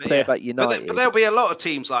one thing I'd say about United. But there'll be a lot of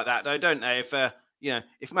teams like that, though, don't they?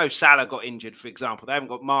 If Mo Salah got injured, for example, they haven't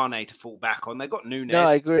got Mane to fall back on. They've got Nunes. No,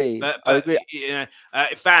 I agree. I agree.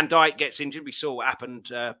 If Van Dijk gets injured, we saw what happened.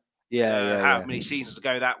 How many seasons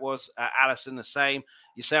ago that was? Alisson the same.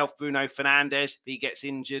 Yourself, Bruno Fernandes. If he gets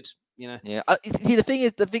injured, Yeah. See, the thing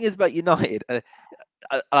is about United.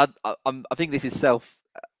 I think this is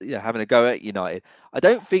having a go at United. I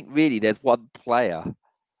don't think really there's one player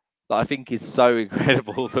that I think is so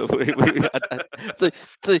incredible that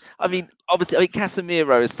obviously,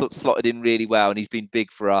 Casemiro has sort of slotted in really well, and he's been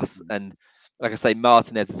big for us. And like I say,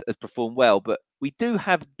 Martinez has performed well, but we do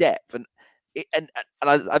have depth, and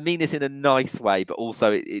I mean this in a nice way, but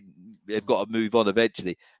also they've got to move on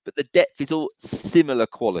eventually. But the depth is all similar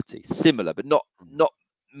quality, but not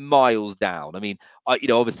miles down.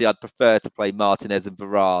 Obviously, I'd prefer to play Martinez and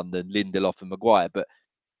Varane than Lindelof and Maguire, but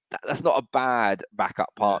that's not a bad backup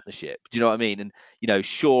partnership. Do you know what I mean? And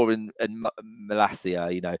Shaw and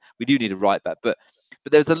Malacia, we do need a right back, but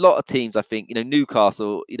there's a lot of teams. I think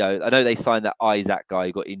Newcastle. I know they signed that Isaac guy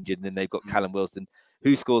who got injured, and then they've got Callum Wilson.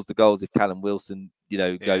 Who scores the goals if Callum Wilson,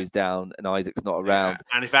 goes down and Isaac's not around?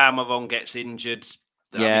 And if Almiron gets injured,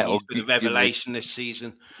 he's been a revelation this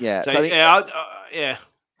season. Yeah. So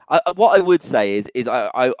what I would say is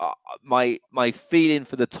my feeling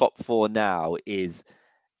for the top 4 now is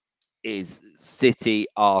City,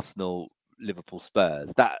 Arsenal, Liverpool,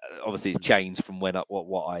 Spurs. That obviously has changed from what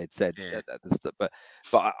I had said at the start, but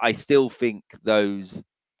I still think those.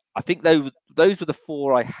 I think those were the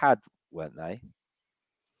 4 I had, weren't they?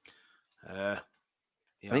 I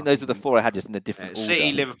think those were the 4 I had, just in a different order.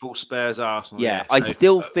 City, Liverpool, Spurs, Arsenal. Yeah, I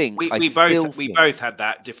still think we both had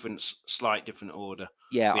that slight different order.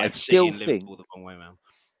 Yeah, I still think Liverpool the wrong way around.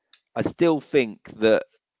 I still think that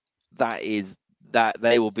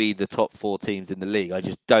they will be the top 4 teams in the league. I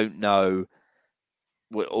just don't know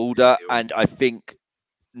what order, and I think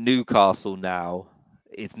Newcastle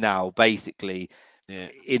is basically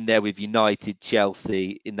in there with United,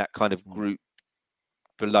 Chelsea, in that kind of group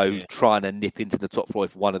below trying to nip into the top four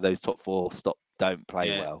if one of those top four don't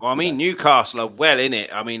play well. Well, I mean, Newcastle are well in it.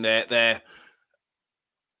 I mean,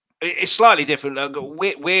 it's slightly different.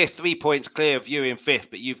 We're 3 points clear of you in fifth,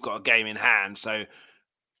 but you've got a game in hand. So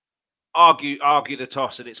argue the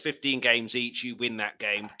toss, and it's 15 games each. You win that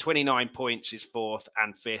game. 29 points is fourth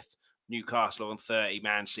and fifth. Newcastle on 30,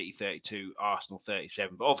 Man City 32, Arsenal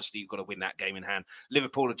 37. But obviously, you've got to win that game in hand.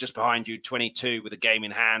 Liverpool are just behind you, 22 with a game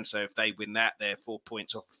in hand. So if they win that, they're 4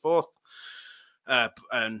 points off the fourth.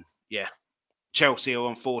 And Chelsea are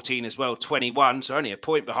on 14 as well, 21. So only a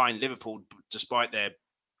point behind Liverpool, despite their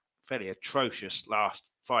fairly atrocious last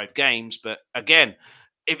 5 games. But again,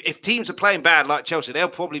 if teams are playing bad like Chelsea, they'll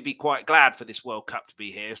probably be quite glad for this World Cup to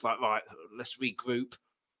be here. It's like, right, let's regroup.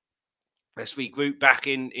 Let's regroup back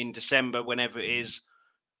in December, whenever it is,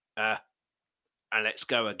 and let's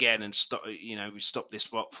go again and stop. We stop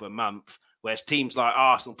this rot for a month. Whereas teams like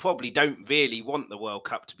Arsenal probably don't really want the World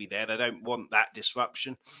Cup to be there. They don't want that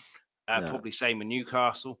disruption. No. Probably same with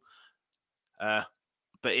Newcastle.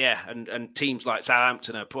 But yeah, and teams like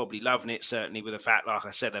Southampton are probably loving it. Certainly with the fact, like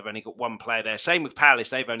I said, they've only got one player there. Same with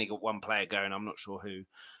Palace; they've only got one player going. I'm not sure who.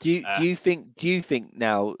 Do you think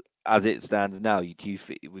now, as it stands now,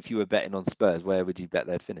 if you were betting on Spurs, where would you bet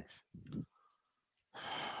they'd finish?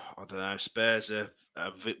 I don't know. Spurs are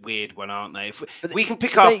a weird one, aren't they? If we can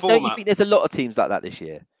pick our form don't you think there's a lot of teams like that this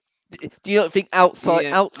year? Do you not think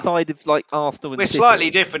outside of like Arsenal and We're City?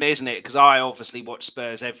 Slightly different, isn't it? Because I obviously watch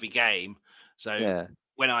Spurs every game. So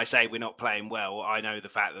when I say we're not playing well, I know the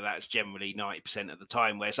fact that that's generally 90% of the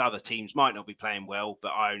time, whereas other teams might not be playing well,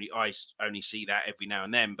 but I only see that every now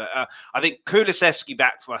and then. But I think Kulusevski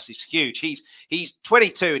back for us is huge. He's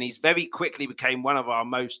 22 and he's very quickly became one of our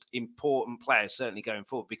most important players, certainly going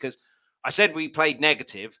forward, because I said we played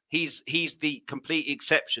negative. He's the complete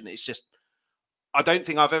exception. It's just, I don't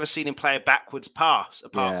think I've ever seen him play a backwards pass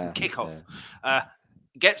apart from kickoff. Yeah.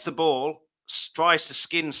 Gets the ball, tries to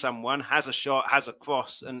skin someone, has a shot, has a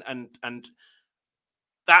cross, and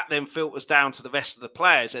that then filters down to the rest of the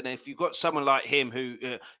players. And if you've got someone like him who,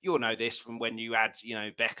 you'll know this from when you had,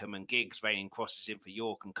 Beckham and Giggs raining crosses in for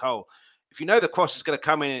York and Cole. If you know the cross is going to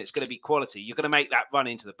come in and it's going to be quality, you're going to make that run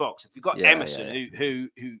into the box. If you've got Emerson, who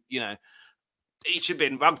he should be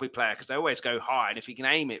a rugby player because they always go high, and if he can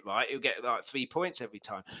aim it right, he'll get like 3 points every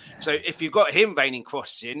time. So if you've got him raining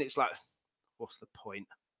crosses in, it's like, what's the point?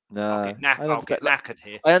 No, I'll get knackered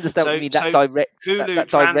here. I understand what you mean. That direct, Kulu that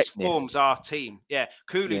transforms our team. Yeah,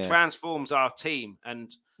 Kulu transforms our team,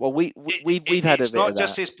 and well, we've had a bit. It's not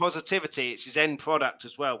just his positivity; it's his end product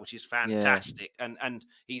as well, which is fantastic. Yeah. And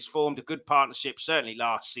he's formed a good partnership, certainly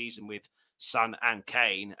last season with Son and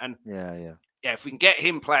Kane. And if we can get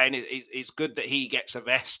him playing, it's good that he gets a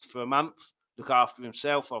rest for a month, look after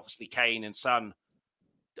himself. Obviously, Kane and Son.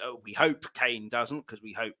 We hope Kane doesn't, because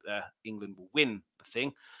we hope England will win the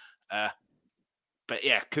thing. But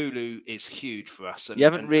yeah, Kulu is huge for us. You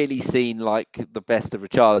haven't really seen like the best of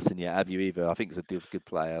Richarlison yet, have you? Either I think he's a good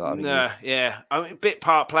player. I mean, a bit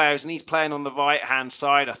part players, and he's playing on the right hand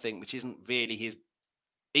side, I think, which isn't really his.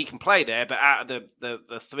 He can play there, but out of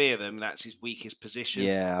the three of them, that's his weakest position.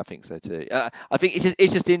 Yeah, I think so too. I think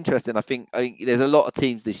it's just interesting. I think there's a lot of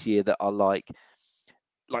teams this year that are like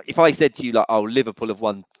if I said to you like, oh, Liverpool have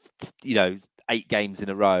won 8 games in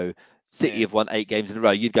a row, City have won 8 games in a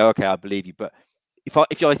row, you'd go, okay, I believe you. But if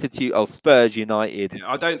I said to you, oh, Spurs, United,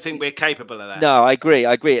 I don't think we're capable of that. No, I agree.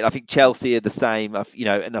 And I think Chelsea are the same.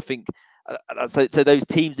 And I think so those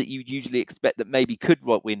teams that you usually expect that maybe could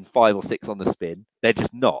win 5 or 6 on the spin, they're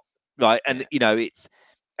just not, right? And I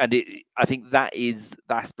think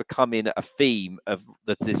that's becoming a theme of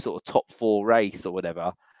this sort of top 4 race or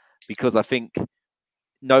whatever, because I think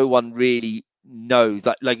no one really knows,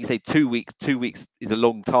 like you say, 2 weeks is a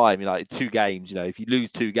long time. 2 games, if you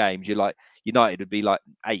lose 2 games, you're like United would be like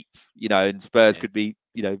 8th, and Spurs could be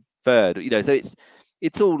 3rd, so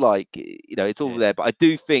it's all like, it's all there. But I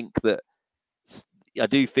do think that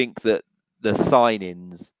the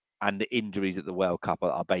signings and the injuries at the World Cup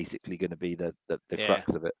are basically going to be the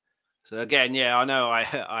crux of it. So again, I know I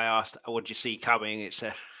asked, what do you see coming? It's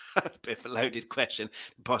a bit of a loaded question,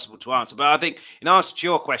 impossible to answer. But I think in answer to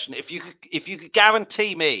your question, if you could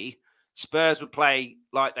guarantee me Spurs would play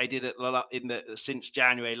like they did since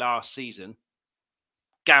January last season,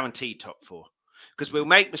 guaranteed top 4. Because we'll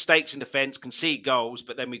make mistakes in defence, concede goals,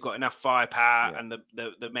 but then we've got enough firepower and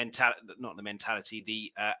the mentality, not the mentality,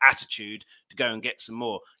 the attitude to go and get some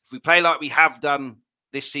more. If we play like we have done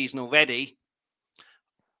this season already,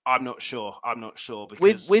 I'm not sure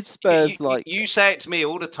because with Spurs, you say it to me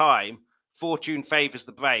all the time. fortune favours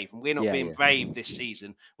the brave, and we're not being brave this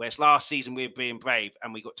season. Whereas last season we were being brave,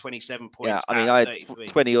 and we got 27 points. Yeah, I mean, I had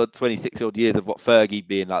 26 odd years of what Fergie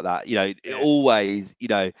being like that. Always,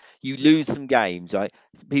 you lose some games, right?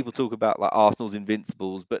 People talk about like Arsenal's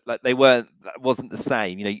invincibles, but like that wasn't the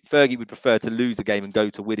same. Fergie would prefer to lose a game and go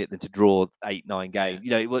to win it than to draw 8-9 games.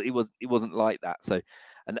 It wasn't like that. So,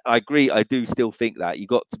 and I agree. I do still think that you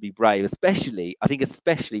got to be brave, especially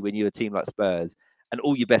when you're a team like Spurs and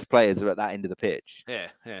all your best players are at that end of the pitch. Yeah.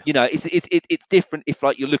 It's different if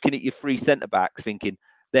like you're looking at your three centre backs thinking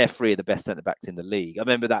they're three of the best centre backs in the league. I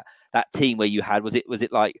remember that team where you had was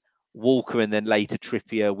it like Walker and then later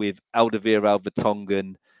Trippier with Alderweireld, Vertonghen,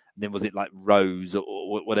 and then was it like Rose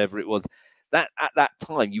or whatever it was. That at that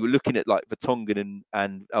time you were looking at like Vertonghen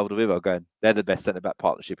and Alderweireld going, they're the best centre back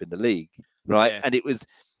partnership in the league, right? Yeah. And it was,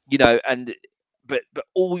 but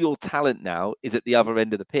all your talent now is at the other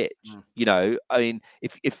end of the pitch. I mean,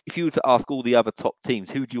 if you were to ask all the other top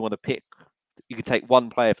teams, who do you want to pick? You could take one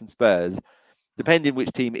player from Spurs, depending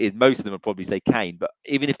which team it is. Most of them would probably say Kane, but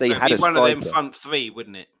even if they had a striker, one of them front three,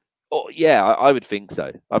 wouldn't it? Oh yeah, I would think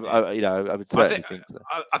so. I would certainly think so.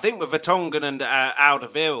 I think with Vertonghen and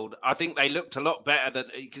Alderweireld, I think they looked a lot better.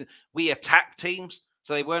 We attack teams,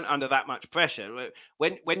 so they weren't under that much pressure.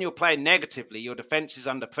 When you're playing negatively, your defense is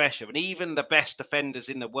under pressure, and even the best defenders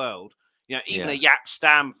in the world, even a Jaap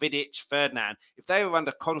Stam, Vidic, Ferdinand, if they were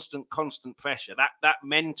under constant pressure, that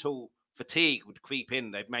mental fatigue would creep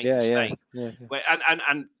in. They'd make mistakes. Yeah.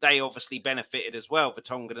 And they obviously benefited as well,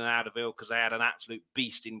 Vertonghen and Alderweireld, because they had an absolute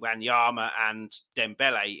beast in Wanyama and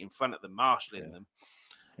Dembele in front of them, marshalling them.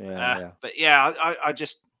 But I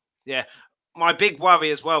just my big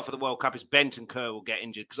worry as well for the World Cup is Bentancur will get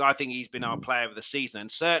injured, because I think he's been our player of the season,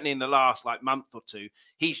 and certainly in the last month or two,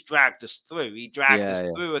 he's dragged us through. He dragged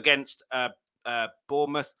us through against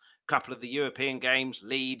Bournemouth, a couple of the European games,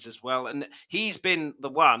 Leeds as well, and he's been the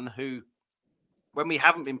one who, when we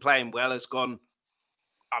haven't been playing well, has gone.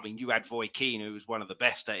 I mean, you had Roy Keane, who was one of the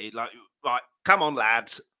best at it. Like, come on,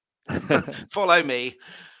 lads, follow me.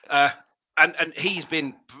 And he's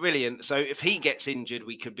been brilliant. So if he gets injured,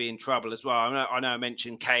 we could be in trouble as well. I know I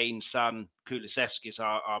mentioned Kane, Son, Kulusevski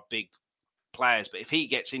are our big players, but if he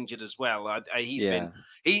gets injured as well, I mean,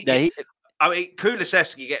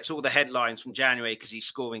 Kulusevski gets all the headlines from January because he's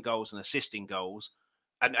scoring goals and assisting goals.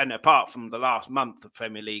 And apart from the last month of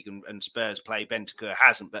Premier League and Spurs play, Bentancur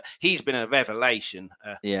hasn't. But he's been a revelation.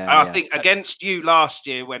 I think against you last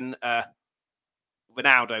year when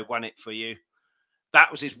Ronaldo won it for you,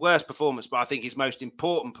 that was his worst performance, but I think his most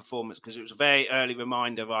important performance, because it was a very early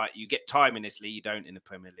reminder, right? You get time in this league, you don't in the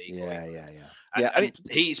Premier League. And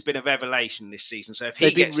he's been a revelation this season. So if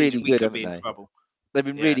he gets injured, we could be in trouble. They've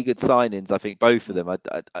been really good signings, I think, both of them. I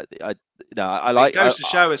like. It goes to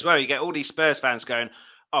show as well. You get all these Spurs fans going,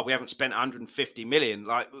 "Oh, we haven't spent 150 million.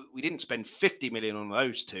 Like, we didn't spend 50 million on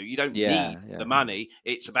those two. You don't need the money.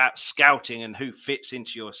 It's about scouting and who fits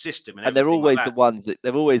into your system." And they're always the ones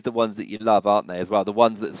that you love, aren't they? As well, the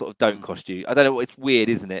ones that sort of don't cost you. I don't know. It's weird,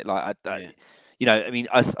 isn't it? Like, I mean,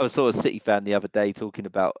 I saw a City fan the other day talking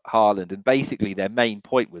about Haaland, and basically their main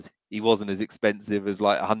point was he wasn't as expensive as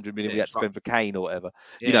like 100 million we had to spend for Kane or whatever.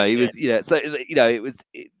 He was. So it was.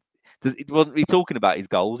 It wasn't really talking about his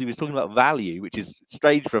goals. He was talking about value, which is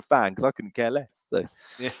strange for a fan because I couldn't care less. So,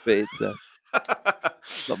 but it's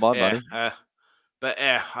not my money.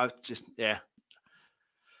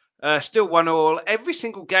 Still 1-1. Every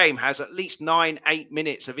single game has at least 9-8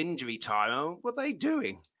 minutes of injury time. What are they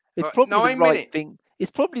doing? It's probably the right thing. It's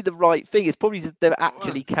probably the right thing. It's probably they're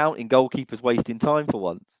actually counting goalkeepers wasting time for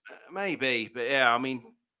once. Maybe, but I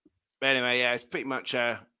mean, anyway, it's pretty much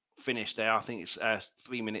finished there. I think it's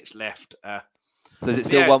 3 minutes left. So is it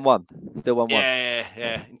still 1-1? Still 1-1?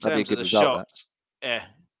 Yeah. In terms of the shots, In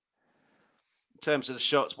terms of the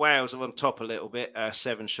shots, Wales are on top a little bit.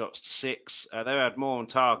 7 shots to 6. They had more on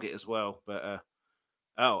target as well, but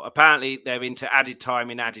apparently they're into added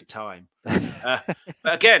time. But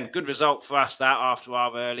again, good result for us that after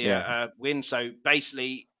our earlier win. So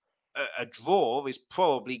basically, a draw is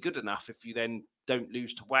probably good enough if you then don't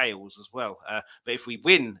lose to Wales as well. But if we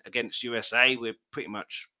win against USA, we're pretty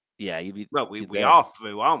much we are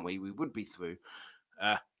through, aren't we? We would be through.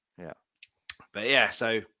 But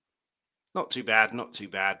so not too bad.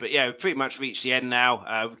 But we pretty much reached the end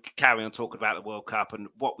now. We can carry on talking about the World Cup and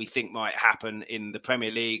what we think might happen in the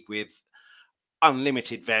Premier League with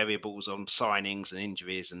unlimited variables on signings and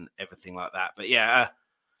injuries and everything like that. But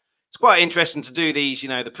it's quite interesting to do these,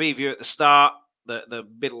 the preview at the start, the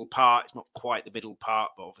middle part. It's not quite the middle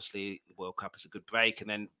part, but obviously the World Cup is a good break. And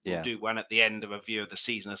then we'll do one at the end, of a review of the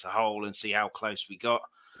season as a whole and see how close we got.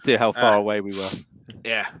 See how far away we were.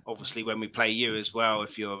 Yeah, obviously when we play you as well,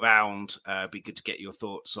 if you're around, it'd be good to get your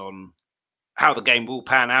thoughts on how the game will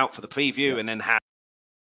pan out for the preview, and then how.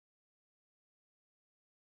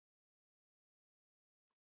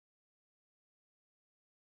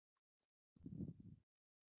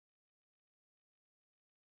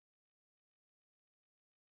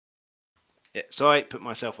 Yeah, so I put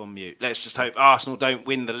myself on mute. Let's just hope Arsenal don't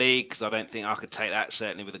win the league, because I don't think I could take that,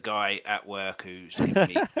 certainly with a guy at work who's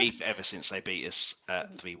beef ever since they beat us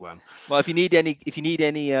 3-1. Well, if you need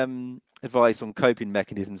any advice on coping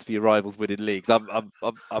mechanisms for your rivals winning leagues, I'm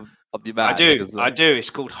your man. I do. It's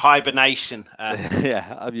called hibernation.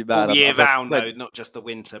 Yeah, I'm your man. All year round, though, not just the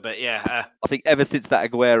winter. But yeah, I think ever since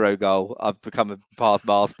that Aguero goal, I've become a past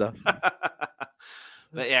master.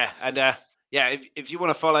 But yeah, and yeah, if you want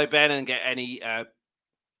to follow Ben and get any, I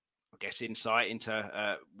guess, insight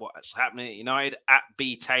into what's happening at United, at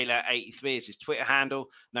btaylor83 is his Twitter handle.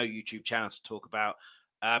 No YouTube channel to talk about.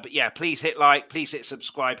 But yeah, please hit like, please hit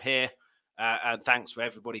subscribe here. And thanks for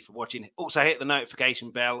everybody for watching. Also hit the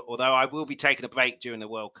notification bell, although I will be taking a break during the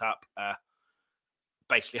World Cup.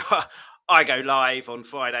 Basically, I go live on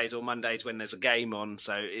Fridays or Mondays when there's a game on,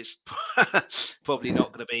 so it's probably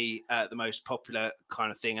not going to be the most popular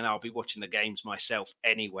kind of thing, and I'll be watching the games myself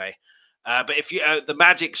anyway. But if you the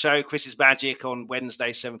Magic Show, Chris's Magic on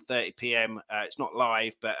Wednesday, 7:30 p.m. It's not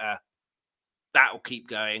live, but that will keep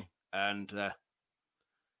going. And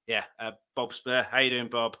yeah, Bob Spur, how you doing,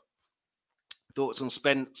 Bob? Thoughts on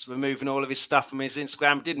Spence removing all of his stuff from his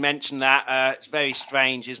Instagram? I did mention that. It's very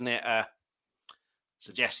strange, isn't it?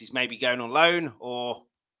 Suggests he's maybe going on loan or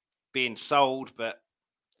being sold, but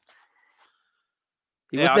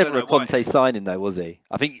he was never a Conte signing, though, was he?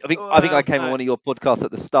 I think I came on one of your podcasts at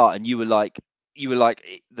the start, and you were like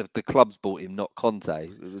the club's bought him, not Conte.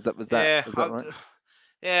 Was that right?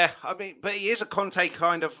 Yeah, I mean, but he is a Conte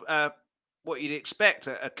kind of what you'd expect,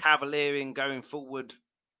 a cavaliering going forward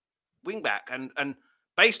wing back, and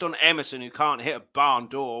based on Emerson, who can't hit a barn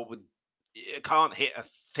door can't hit a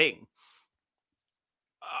thing.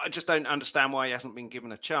 I just don't understand why he hasn't been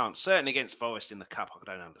given a chance. Certainly against Forest in the Cup, I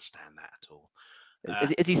don't understand that at all.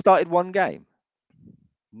 Has he started one game?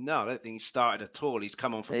 No, I don't think he started at all. He's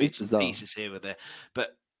come on for bits and pieces here or there.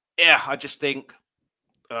 But yeah, I just think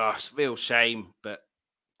it's a real shame. But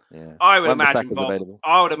yeah, I would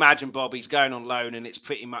imagine Bobby's going on loan, and it's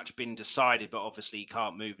pretty much been decided. But obviously, he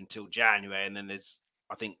can't move until January, and then there's,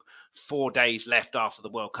 I think, 4 days left after the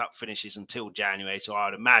World Cup finishes until January. So I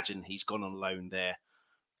would imagine he's gone on loan there.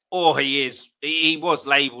 Or he was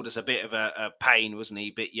labelled as a bit of a pain, wasn't he?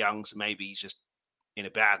 A bit young, so maybe he's just in a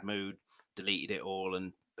bad mood, deleted it all.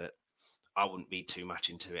 But I wouldn't read too much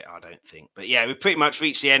into it, I don't think. But yeah, we've pretty much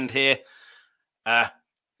reached the end here.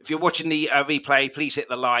 If you're watching the replay, please hit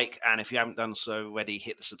the like. And if you haven't done so already,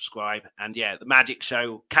 hit the subscribe. And yeah, the Magic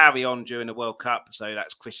Show will carry on during the World Cup. So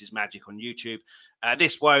that's Chris's Magic on YouTube.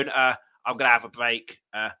 This won't... I'm going to have a break.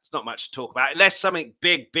 It's not much to talk about. Unless something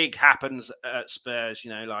big happens at Spurs,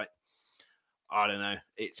 like, I don't know.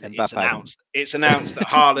 It's announced. It's announced that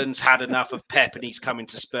Haaland's had enough of Pep and he's coming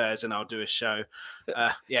to Spurs, and I'll do a show.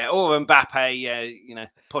 Yeah, or Mbappe,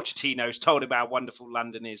 Pochettino's told him how wonderful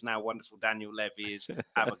London is, now wonderful Daniel Levy is.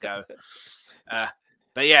 Have a go.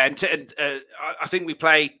 But yeah, I think we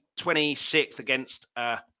play 26th against...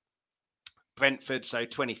 Brentford, so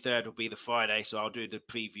 23rd will be the Friday, so I'll do the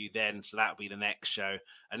preview then, so that'll be the next show,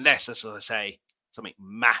 unless, as I say, something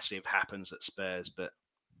massive happens at Spurs, but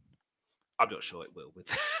I'm not sure it will.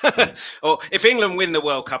 Or if England win the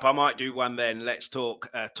World Cup, I might do one then. Let's talk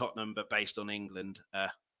Tottenham, but based on England.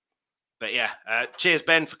 But yeah, cheers,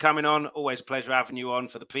 Ben, for coming on. Always a pleasure having you on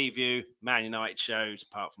for the preview, Man United shows,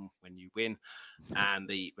 apart from when you win, and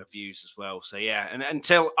the reviews as well. So yeah, and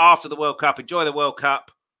until after the World Cup, enjoy the World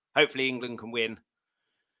Cup. Hopefully England can win.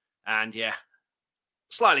 And yeah,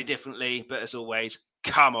 slightly differently, but as always,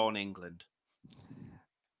 come on, England.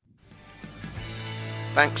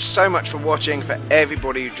 Thanks so much for watching. For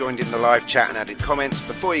everybody who joined in the live chat and added comments,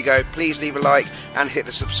 before you go, please leave a like and hit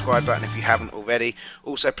the subscribe button if you haven't already.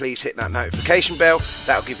 Also, please hit that notification bell.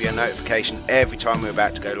 That'll give you a notification every time we're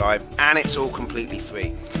about to go live, and it's all completely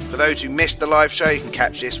free. For those who missed the live show, you can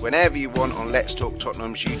catch this whenever you want on Let's Talk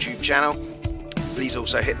Tottenham's YouTube channel. Please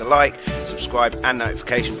also hit the like, subscribe and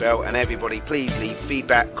notification bell. And everybody, please leave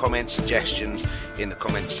feedback, comments, suggestions in the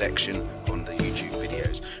comments section on the YouTube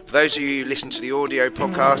videos. For those of you who listen to the audio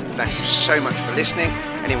podcast, thank you so much for listening.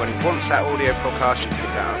 Anyone who wants that audio podcast, you can pick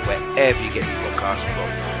that up wherever you get your podcast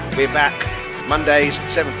from. We're back Mondays,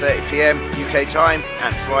 7:30 p.m. UK time,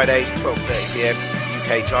 and Fridays, 12:30 p.m.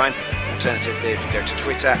 UK time. Alternatively, if you go to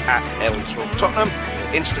Twitter at Let's Talk Tottenham,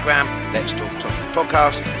 Instagram, Let's Talk Tottenham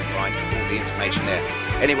Podcast, you'll find all the information there.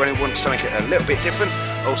 Anyone who wants something a little bit different,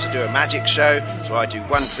 also do a magic show. So I do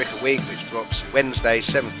one trick a week, which drops Wednesday,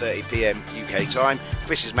 7:30 PM UK time.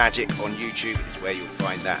 Chris's Magic on YouTube is where you'll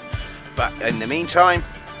find that. But in the meantime,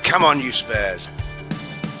 come on, you Spurs.